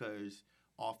does, because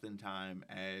oftentimes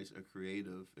as a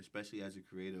creative, especially as a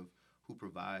creative who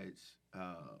provides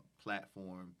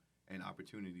platform and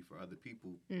opportunity for other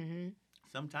people,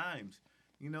 sometimes,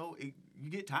 you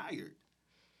get tired,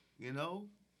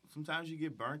 Sometimes you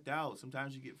get burnt out.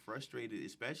 Sometimes you get frustrated,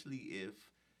 especially if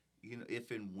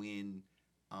and when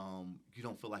you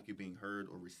don't feel like you're being heard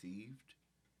or received.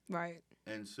 Right.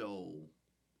 And so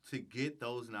to get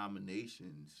those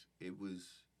nominations, it was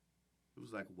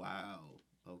like, wow,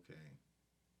 okay.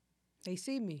 They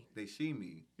see me.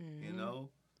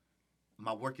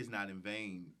 My work is not in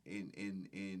vain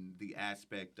in the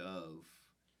aspect of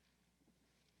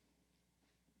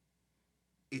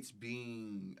it's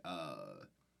being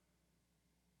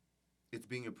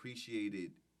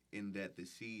appreciated in that the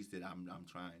seeds that I'm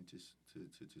trying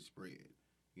to spread,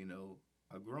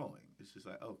 are growing. It's just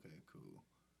like, okay, cool.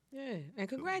 Yeah, and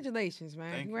congratulations,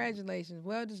 man. Thank congratulations. You.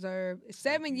 Well deserved.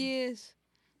 7 years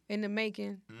in the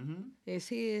making. It's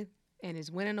here and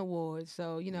it's winning awards.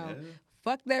 So,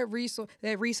 fuck that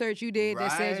research you did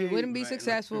that says you wouldn't be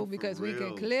successful, because we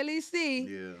can clearly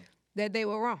see that they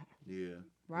were wrong. Yeah.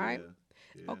 Right?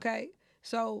 Yeah. Okay.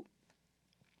 So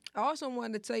I also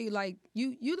wanted to tell you, like,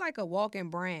 you like a walking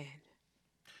brand.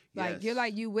 Like,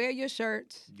 Yes. you wear your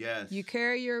shirts. Yes. You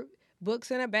carry your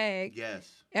books in a bag. Yes.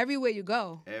 Everywhere you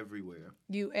go. Everywhere.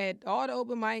 You at all the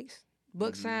open mics,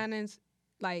 book signings,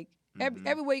 like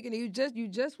everywhere you can. You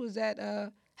just was at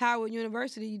Howard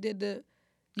University.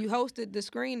 You hosted the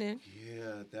screening.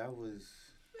 Yeah, that was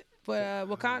for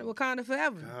Wakanda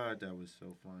Forever. God, that was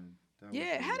so fun. How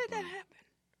did that happen?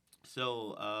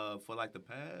 So for like the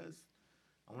past,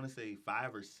 I want to say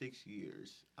 5 or 6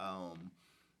 years,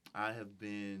 I have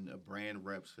been a brand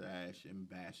rep /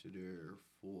 ambassador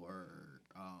for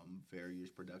various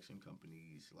production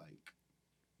companies like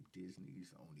Disney,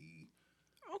 Sony,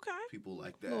 people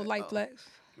like that. Little light flex.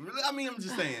 I mean, I'm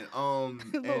just saying.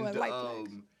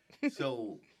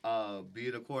 So be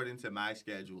it according to my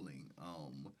scheduling,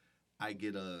 I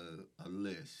get a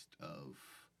list of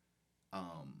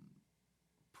um,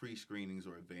 pre-screenings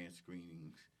or advanced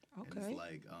screenings. And Okay. it's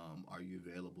like, are you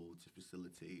available to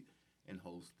facilitate and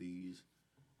host these?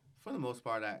 For the most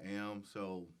part, I am.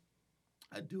 So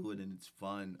I do it, and it's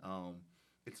fun.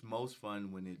 It's most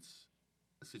fun when it's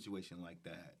a situation like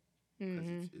that because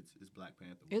Mm-hmm. it's Black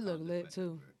Panther. It looked Wakanda lit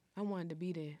too. Forever. I wanted to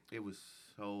be there. It was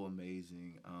so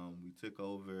amazing. We took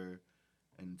over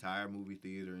an entire movie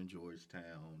theater in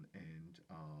Georgetown, and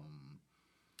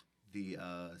the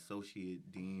associate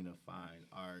dean of fine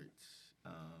arts,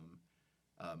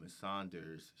 Ms.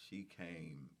 Saunders, she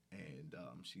came and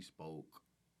she spoke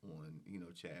on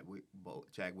Chadwick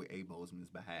A. Boseman's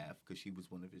behalf because she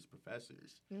was one of his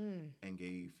professors Mm. and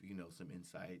gave some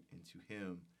insight into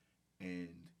him,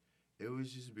 and it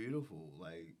was just beautiful.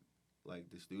 Like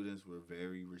the students were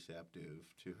very receptive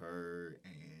to her,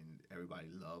 and everybody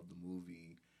loved the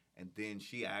movie. And then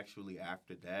she actually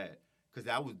after that, because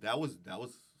that was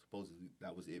supposedly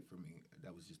that was it for me.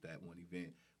 That was just that one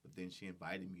event. But then she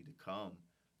invited me to come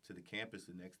to the campus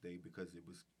the next day because it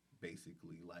was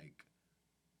basically like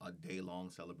a day long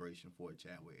celebration for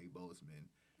Chadwick A. Boseman.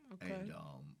 Okay. And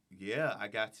yeah, I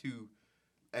got to,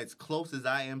 as close as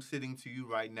I am sitting to you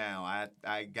right now,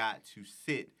 I got to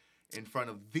sit in front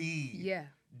of the Yeah.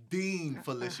 Dean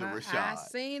Felicia Rashad. I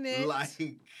seen it. Like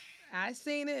I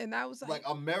seen it, and I was like,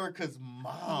 America's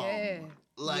mom. Yeah.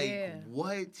 Like Yeah.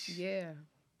 what? yeah.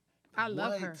 I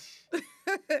love her.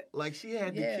 Like she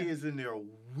had the Yeah. kids in there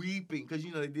weeping because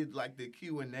they did like the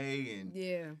Q&A and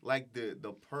Yeah. like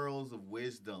the pearls of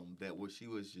wisdom that what she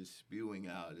was just spewing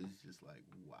out is just like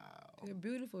wow. A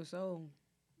beautiful soul.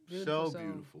 So soul.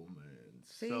 beautiful, man.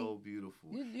 See, so beautiful.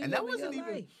 you And that living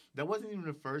your life. wasn't even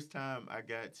the first time I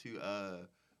got to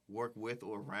work with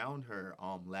or around her.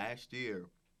 Last year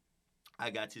I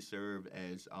got to serve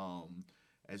as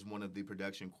one of the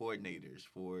production coordinators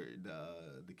for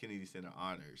the Kennedy Center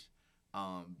Honors.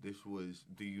 This was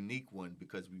the unique one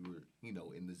because we were,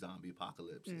 in the zombie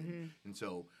apocalypse, and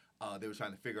so they were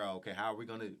trying to figure out, okay, how are we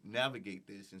going to navigate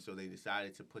this? And so they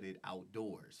decided to put it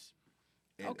outdoors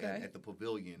at the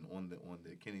pavilion on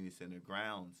the Kennedy Center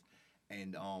grounds,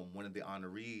 and one of the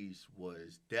honorees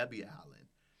was Debbie Allen.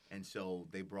 And so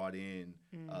they brought in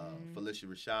Felicia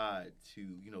Rashad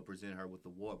to present her with the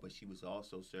award, but she was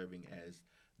also serving as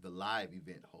the live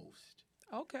event host.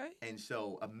 Okay. And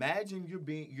so imagine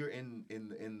you're in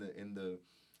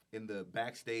the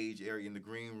backstage area, in the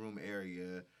green room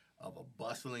area of a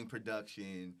bustling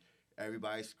production.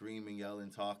 Everybody's screaming, yelling,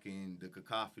 talking. The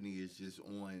cacophony is just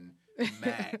on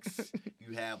max.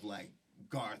 You have like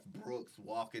Garth Brooks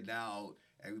walking out.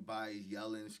 Everybody's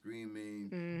yelling,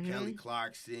 screaming. Kelly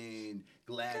Clarkson,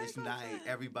 Gladys Knight.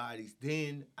 Everybody's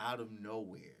then out of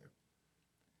nowhere,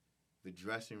 the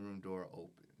dressing room door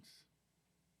opens.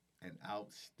 And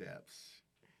out steps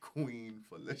Queen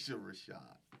Felicia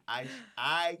Rashad.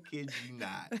 I kid you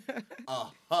not. A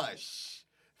hush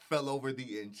fell over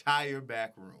the entire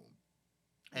back room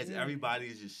as everybody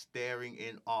is just staring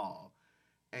in awe.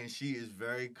 And she is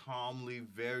very calmly,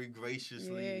 very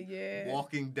graciously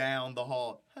walking down the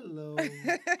hall. Hello.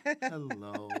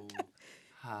 Hello.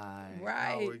 Hi. Right.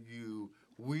 How are you?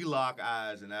 We lock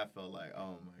eyes, and I felt like,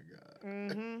 oh my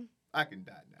God. I can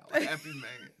die now. A happy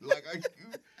man. Like, are you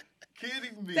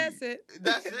kidding me? That's it.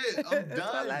 That's it. I'm done. That's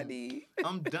all I need.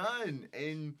 I'm done.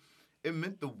 And it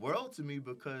meant the world to me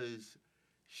because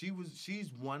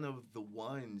she's one of the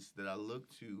ones that I look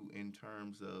to in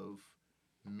terms of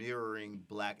mirroring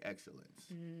Black excellence.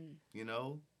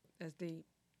 That's deep.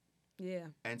 Yeah.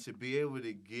 And to be able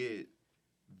to get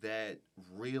that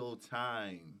real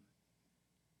time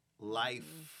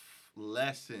life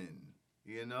lesson,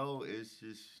 it's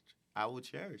just, I will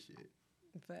cherish it.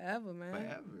 Forever, man.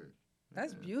 Forever.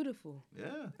 That's beautiful.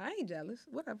 Yeah. I ain't jealous.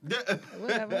 Whatever.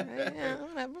 Whatever.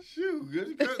 Whatever. Shoot,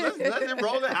 let's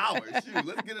enroll in Howard. Shoot,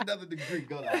 let's get another degree.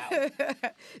 Go to Howard.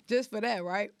 Just for that,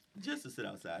 right? Just to sit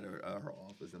outside her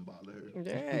office and bother her.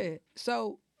 Yeah.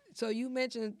 So you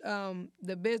mentioned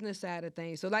the business side of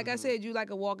things. So like I said, you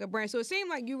like a walking brand. So it seemed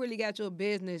like you really got your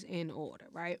business in order,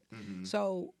 right?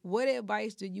 So what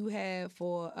advice do you have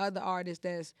for other artists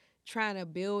that's trying to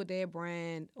build their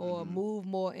brand or move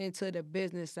more into the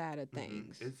business side of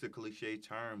things? It's a cliche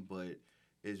term, but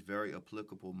it's very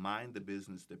applicable. Mind the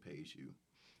business that pays you.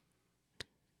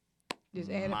 Just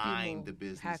add a few more. Mind the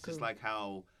business. Haiku. Just like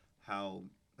how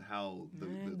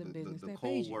the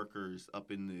coal workers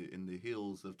up in the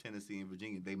hills of Tennessee and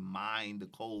Virginia, they mine the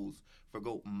coals for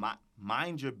gold.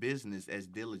 Mind your business as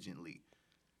diligently.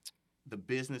 The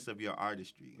business of your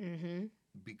artistry.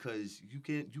 Because you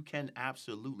can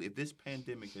absolutely, if this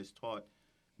pandemic has taught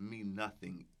me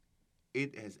nothing,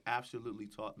 it has absolutely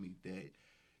taught me that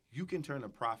you can turn a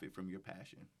profit from your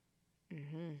passion.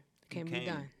 Mm-hmm. You Can be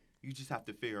done. You just have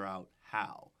to figure out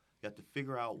how. You have to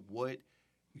figure out what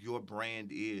your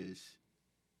brand is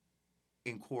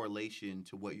in correlation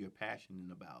to what you're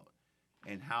passionate about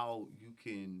and how you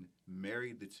can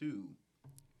marry the two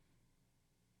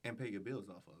and pay your bills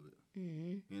off of it.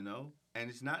 Mm-hmm. You know? And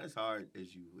it's not as hard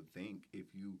as you would think if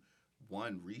you,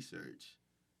 one, research,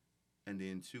 and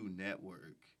then two,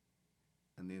 network,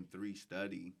 and then three,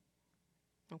 study.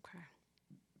 Okay.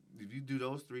 If you do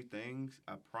those three things,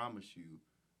 I promise you,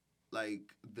 like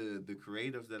the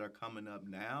creatives that are coming up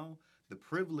now, the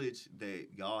privilege that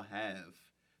y'all have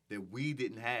that we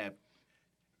didn't have,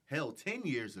 hell, 10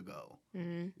 years ago.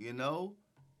 Mm-hmm. You know?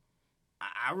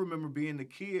 I remember being a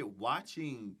kid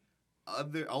watching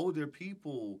other older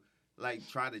people like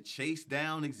try to chase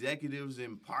down executives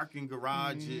in parking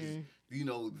garages, Mm-hmm. you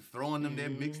know, throwing them their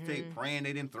mixtape, praying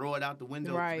they didn't throw it out the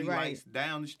window Right, three lights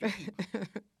down the street.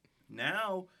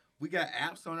 Now we got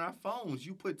apps on our phones.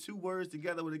 You put two words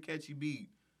together with a catchy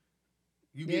beat,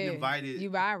 you get invited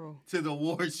You viral to the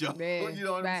award show. Yeah, You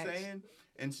know what facts. I'm saying?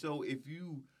 And so if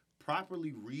you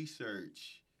properly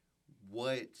research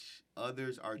what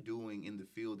others are doing in the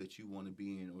field that you want to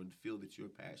be in or the field that you're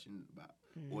passionate about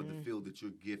or the field that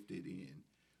you're gifted in,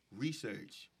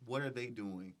 research what are they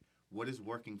doing? What is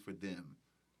working for them?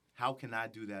 How can I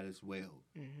do that as well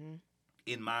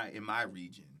in my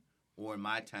region or in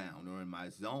my town or in my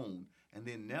zone? And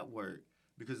then network,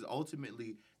 because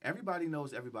ultimately everybody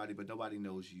knows everybody, but nobody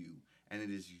knows you. And it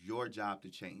is your job to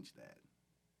change that.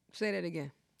 Say that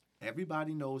again.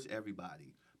 Everybody knows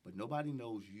everybody, but nobody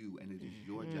knows you, and it is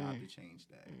your job to change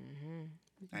that.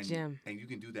 And, Jim. and you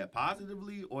can do that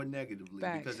positively or negatively.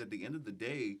 Facts. Because at the end of the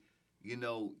day, you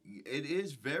know, it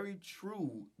is very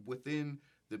true within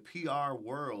the PR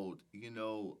world, you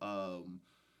know,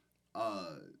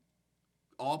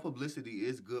 all publicity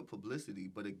is good publicity.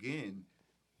 But again,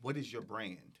 what is your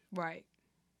brand? Right.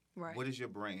 Right. What is your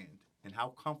brand? And how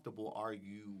comfortable are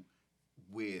you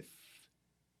with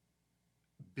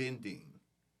bending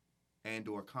and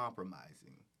or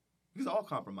compromising? Because all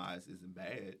compromise isn't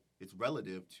bad. It's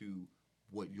relative to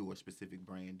what your specific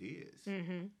brand is.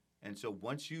 Mm-hmm. And so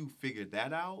once you figure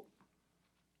that out,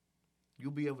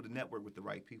 you'll be able to network with the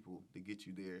right people to get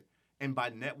you there. And by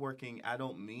networking, I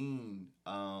don't mean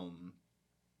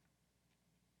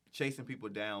chasing people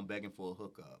down, begging for a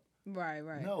hookup. Right.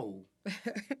 No.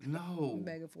 No.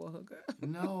 Begging for a hookup.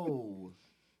 No.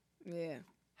 Yeah.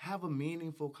 Have a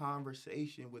meaningful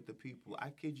conversation with the people. I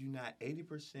kid you not,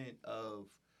 80% of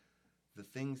the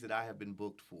things that I have been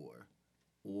booked for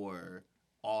or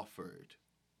offered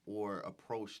or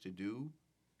approached to do,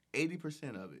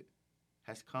 80% of it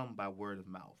has come by word of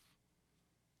mouth.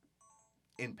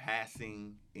 In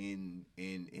passing, in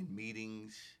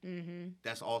meetings. Mm-hmm.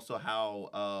 That's also how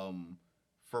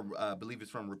I believe it's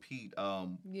from Repeat.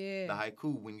 Yeah. The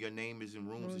haiku, when your name is in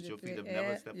rooms that your feet have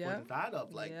never stepped foot inside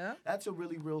of. Like, that's a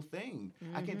really real thing.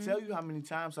 Mm-hmm. I can't tell you how many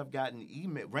times I've gotten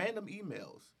random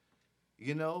emails.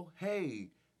 You know, hey,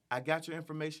 I got your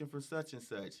information from such and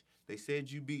such. They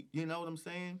said you know what I'm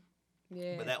saying?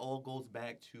 Yeah. But that all goes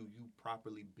back to you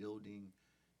properly building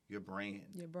your brand.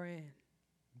 Your brand.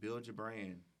 Build your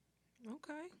brand.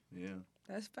 Okay. Yeah.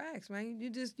 That's facts, man. You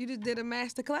just did a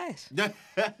master class. You know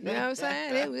what I'm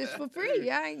saying? It was for free.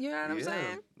 You know what I'm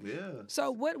saying? Yeah.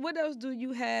 So what else do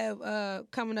you have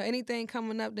coming up? Anything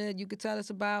coming up that you could tell us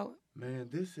about? Man,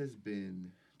 this has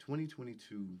been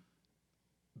 2022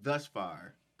 thus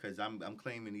far, because I'm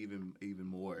claiming even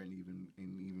more and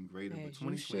even greater. But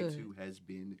 2022 has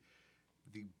been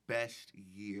the best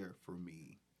year for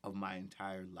me of my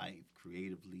entire life,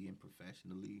 creatively and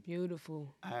professionally.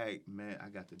 Beautiful. I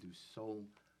got to do so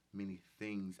many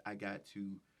things. I got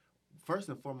to, first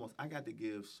and foremost, I got to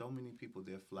give so many people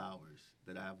their flowers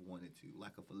that I've wanted to,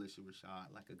 like a Felicia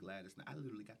Rashad, like a Gladys Knight. I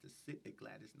literally got to sit at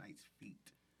Gladys Knight's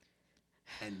feet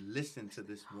and listen to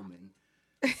this woman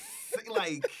sing,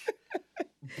 like,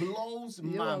 blows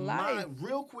my mind.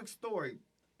 Real quick story.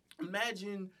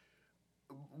 Imagine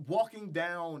walking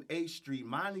down A Street,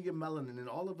 minding your melon, and then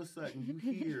all of a sudden you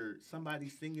hear somebody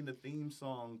singing the theme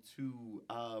song to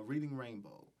Reading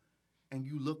Rainbow, and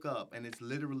you look up, and it's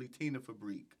literally Tina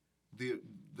Fabrique, the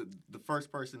first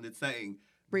person that sang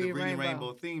the Reading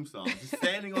Rainbow theme song, just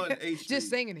standing on A Street, just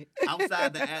singing it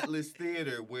outside the Atlas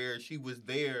Theater where she was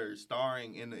there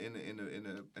starring in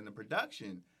the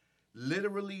production.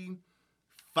 Literally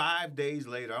 5 days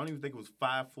later, I don't even think it was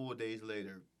 5 full days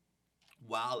later.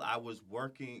 While I was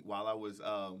working, I was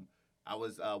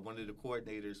one of the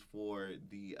coordinators for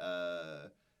the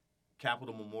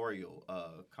Capitol Memorial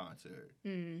concert.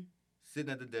 Mm-hmm.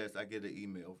 Sitting at the desk, I get an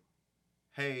email.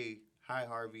 Hey, "Hi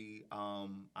Harvey,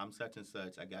 I'm such and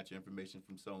such. I got your information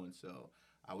from so and so.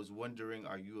 I was wondering,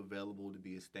 are you available to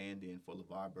be a stand-in for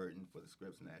LeVar Burton for the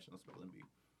Scripps National Spelling Bee?"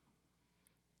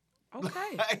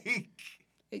 Okay.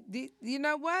 Like, You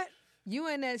know what? You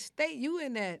in that state. You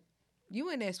in that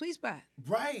sweet spot.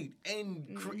 right. And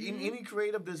in Mm-hmm. any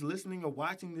creative that's listening or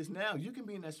watching this now, you can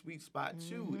be in that sweet spot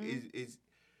too. Mm-hmm.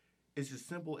 It's as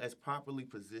simple as properly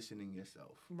positioning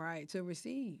yourself Right, to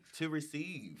receive. to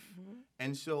receive. Mm-hmm.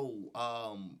 And so,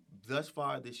 thus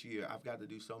far this year, I've got to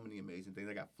do so many amazing things.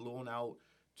 I got flown out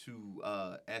to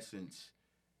Essence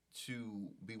to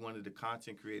be one of the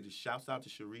content creators. Shouts out to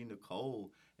Sheree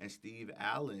Nicole and Steve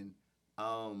Allen.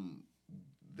 Um,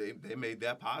 they made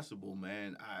that possible,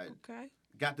 man. I Okay.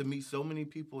 got to meet so many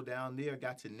people down there.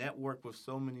 Got to network with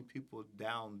so many people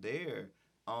down there.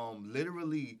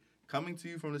 Literally coming to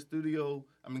you from the studio.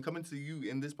 I mean, coming to you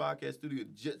in this podcast studio,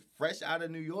 just fresh out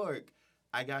of New York.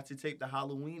 I got to tape the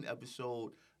Halloween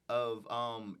episode of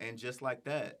And Just Like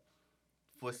That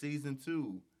for season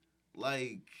 2.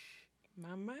 Like,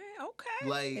 My man. Okay.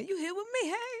 like And you here with me?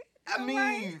 Hey. I All mean,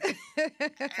 right.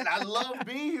 and I love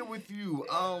being here with you.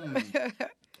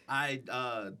 I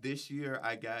this year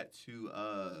I got to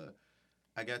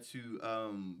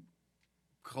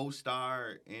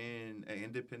co-star in an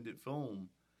independent film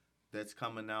that's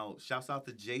coming out. Shouts out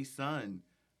to Jay Sun.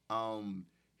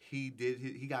 He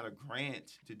got a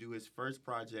grant to do his first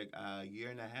project a year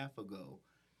and a half ago,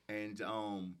 and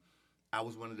I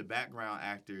was one of the background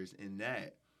actors in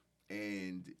that,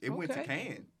 and it went to Okay.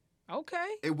 Cannes. Okay.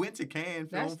 It went to Cannes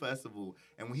Film That's- Festival,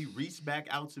 and when he reached back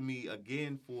out to me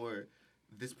again for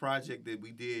this project that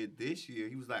we did this year,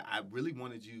 he was like, "I really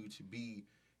wanted you to be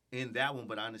in that one,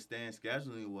 but I understand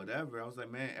scheduling or whatever." I was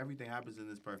like, "Man, everything happens in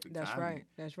this perfect That's timing." right.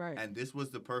 That's right. And this was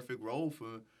the perfect role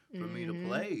for me to Mhm.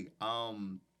 play.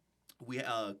 We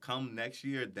come next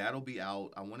year, that'll be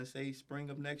out. I want to say spring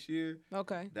of next year.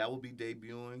 Okay. That will be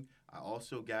debuting. I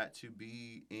also got to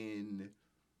be in.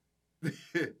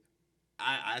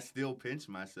 I still pinch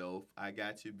myself. I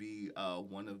got to be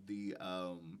one of the.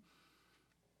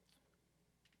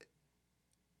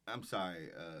 I'm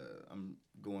sorry. I'm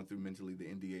going through mentally the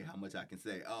NDA. How much I can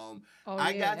say. Oh,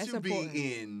 I yeah, got that's to important.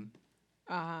 be in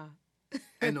Uh-huh.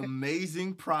 an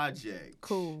amazing project.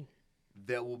 Cool.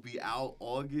 That will be out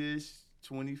August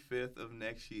 25th of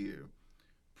next year.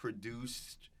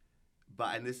 Produced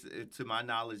by, and this, to my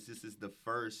knowledge, this is the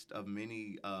first of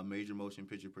many major motion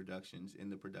picture productions in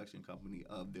the production company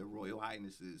of their Royal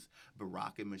Highnesses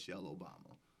Barack and Michelle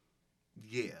Obama.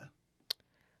 Yeah.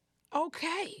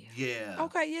 Okay. Yeah.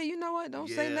 Okay, yeah, you know what? Don't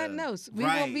say nothing Yeah. else. We're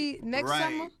going to be next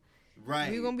summer.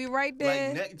 Right. We're going to be right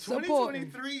there. Like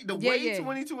supporting. 2023, the Yeah, way yeah.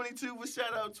 2022 was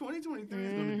set up, 2023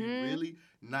 is going to be really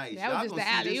nice. That Y'all was just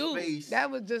gonna the see alley-oop. this face.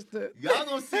 That was just the... Y'all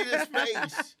gonna see this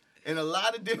face in a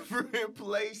lot of different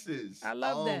places. I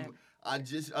love that. I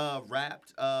just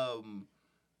wrapped.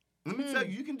 Let me tell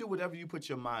you, you can do whatever you put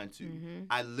your mind to. Mhm.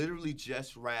 I literally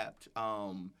just wrapped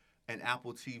an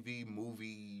Apple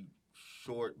TV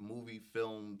short movie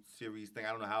film series thing.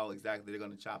 I don't know how exactly they're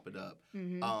gonna chop it up.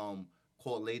 Mhm.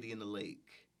 Called Lady in the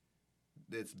Lake.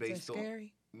 It's Is based that on.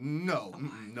 scary? No,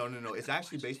 Oh, no. It's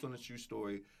actually based on a true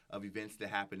story of events that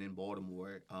happened in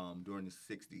Baltimore during the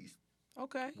 '60s,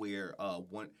 Okay. where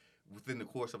within the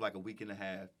course of like a week and a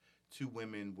half, 2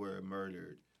 women were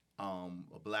murdered.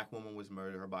 A black woman was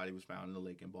murdered. Her body was found in the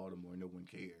lake in Baltimore. No one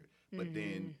cared. But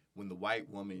then when the white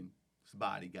woman's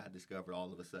body got discovered,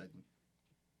 all of a sudden,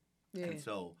 Yeah. and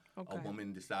so Okay. a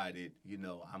woman decided,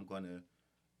 I'm gonna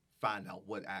find out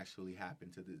what actually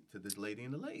happened to this lady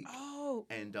in the lake. Oh.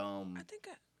 And I think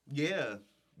I yeah.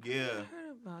 heard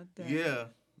about that. Yeah.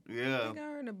 I think I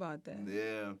heard about that.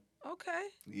 Yeah. Okay.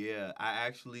 Yeah. I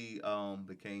actually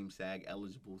became SAG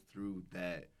eligible through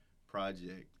that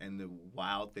project. And the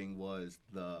wild thing was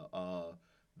the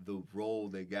role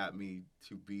that got me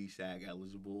to be SAG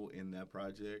eligible in that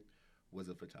project was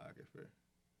a photographer.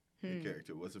 The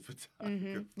character was a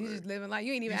photographer. You just living like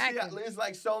you ain't even You see, acting. it's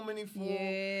like so many full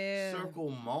Yeah.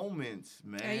 circle moments,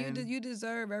 man. And you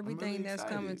deserve everything really that's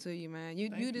coming excited. to you, man.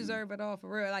 Thank You deserve it all for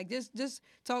real. Like just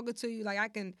talking to you,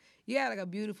 like you have like a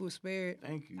beautiful spirit.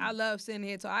 Thank you. I love sitting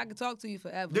here, so I could talk to you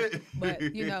forever. But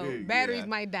batteries Yeah.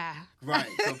 might die. Right,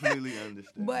 completely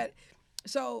understand. But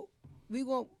so we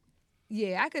going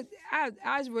I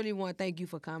just really want to thank you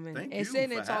for coming Thank and you sitting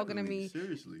for and talking to having me.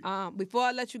 Seriously. Before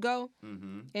I let you go,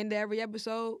 Mm-hmm. end every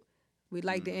episode, we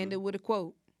like to end it with a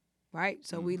quote, right?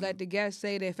 So we let the guests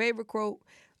say their favorite quote,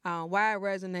 why it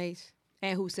resonates,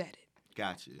 and who said it.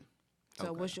 Gotcha. So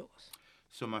Okay. what's yours?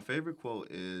 So my favorite quote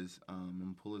is, I'm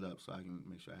going to pull it up so I can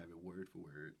make sure I have it word for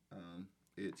word.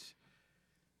 It's,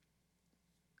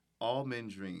 all men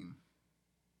dream,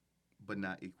 but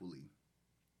not equally.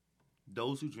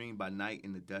 Those who dream by night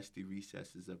in the dusty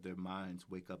recesses of their minds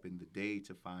wake up in the day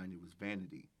to find it was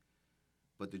vanity.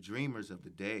 But the dreamers of the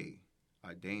day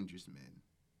are dangerous men,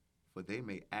 for they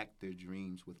may act their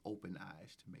dreams with open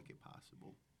eyes to make it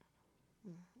possible.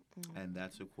 And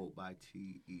that's a quote by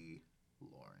T.E.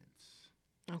 Lawrence.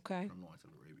 Okay. From Lawrence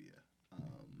of Arabia.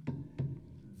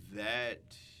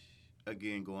 That,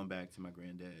 again, going back to my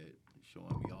granddad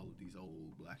showing me all of these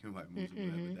old black and white movies or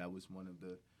whatever, that was one of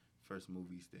the first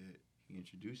movies that he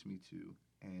introduced me to.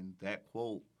 And that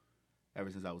quote, ever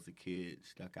since I was a kid,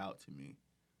 stuck out to me,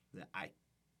 that I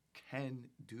can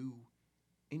do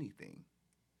anything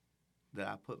that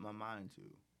I put my mind to.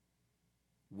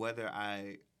 Whether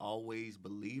I always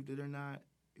believed it or not,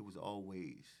 it was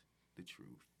always the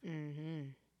truth.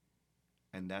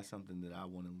 And that's something that I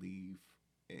want to leave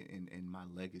in my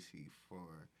legacy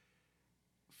for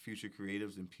future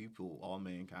creatives and people, all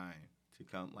mankind, to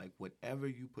come. Like, whatever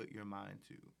you put your mind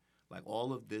to, like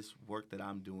all of this work that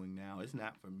I'm doing now, it's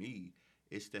not for me.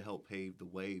 It's to help pave the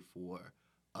way for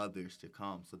others to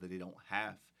come so that they don't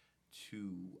have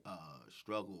to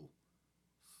struggle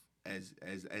as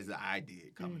I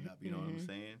did coming up. You know what I'm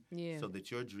saying? Yeah. So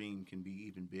that your dream can be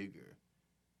even bigger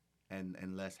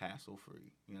and less hassle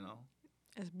free, you know?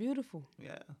 That's beautiful.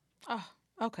 Yeah. Oh,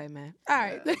 okay, man. All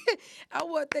right. Yeah. I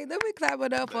want to let me clap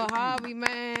it up for Harvey,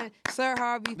 man. Sir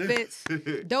Harvey Fitz.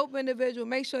 Dope individual.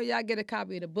 Make sure y'all get a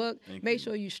copy of the book. Make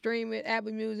sure you stream it.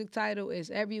 Apple Music title is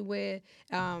everywhere.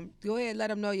 Go ahead and let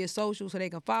them know your socials so they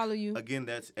can follow you. Again,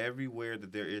 that's everywhere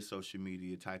that there is social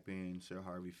media. Type in Sir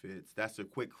Harvey Fitz. That's a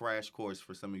quick crash course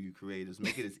for some of you creators.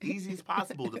 Make it as easy as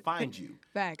possible to find you.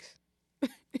 Facts.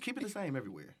 Keep it the same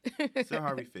everywhere. Sir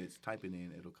Harvey Fitz. Type it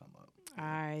in. It'll come up. All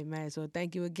right, man. So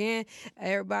thank you again.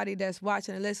 Everybody that's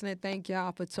watching and listening, thank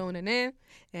y'all for tuning in.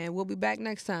 And we'll be back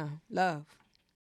next time. Love.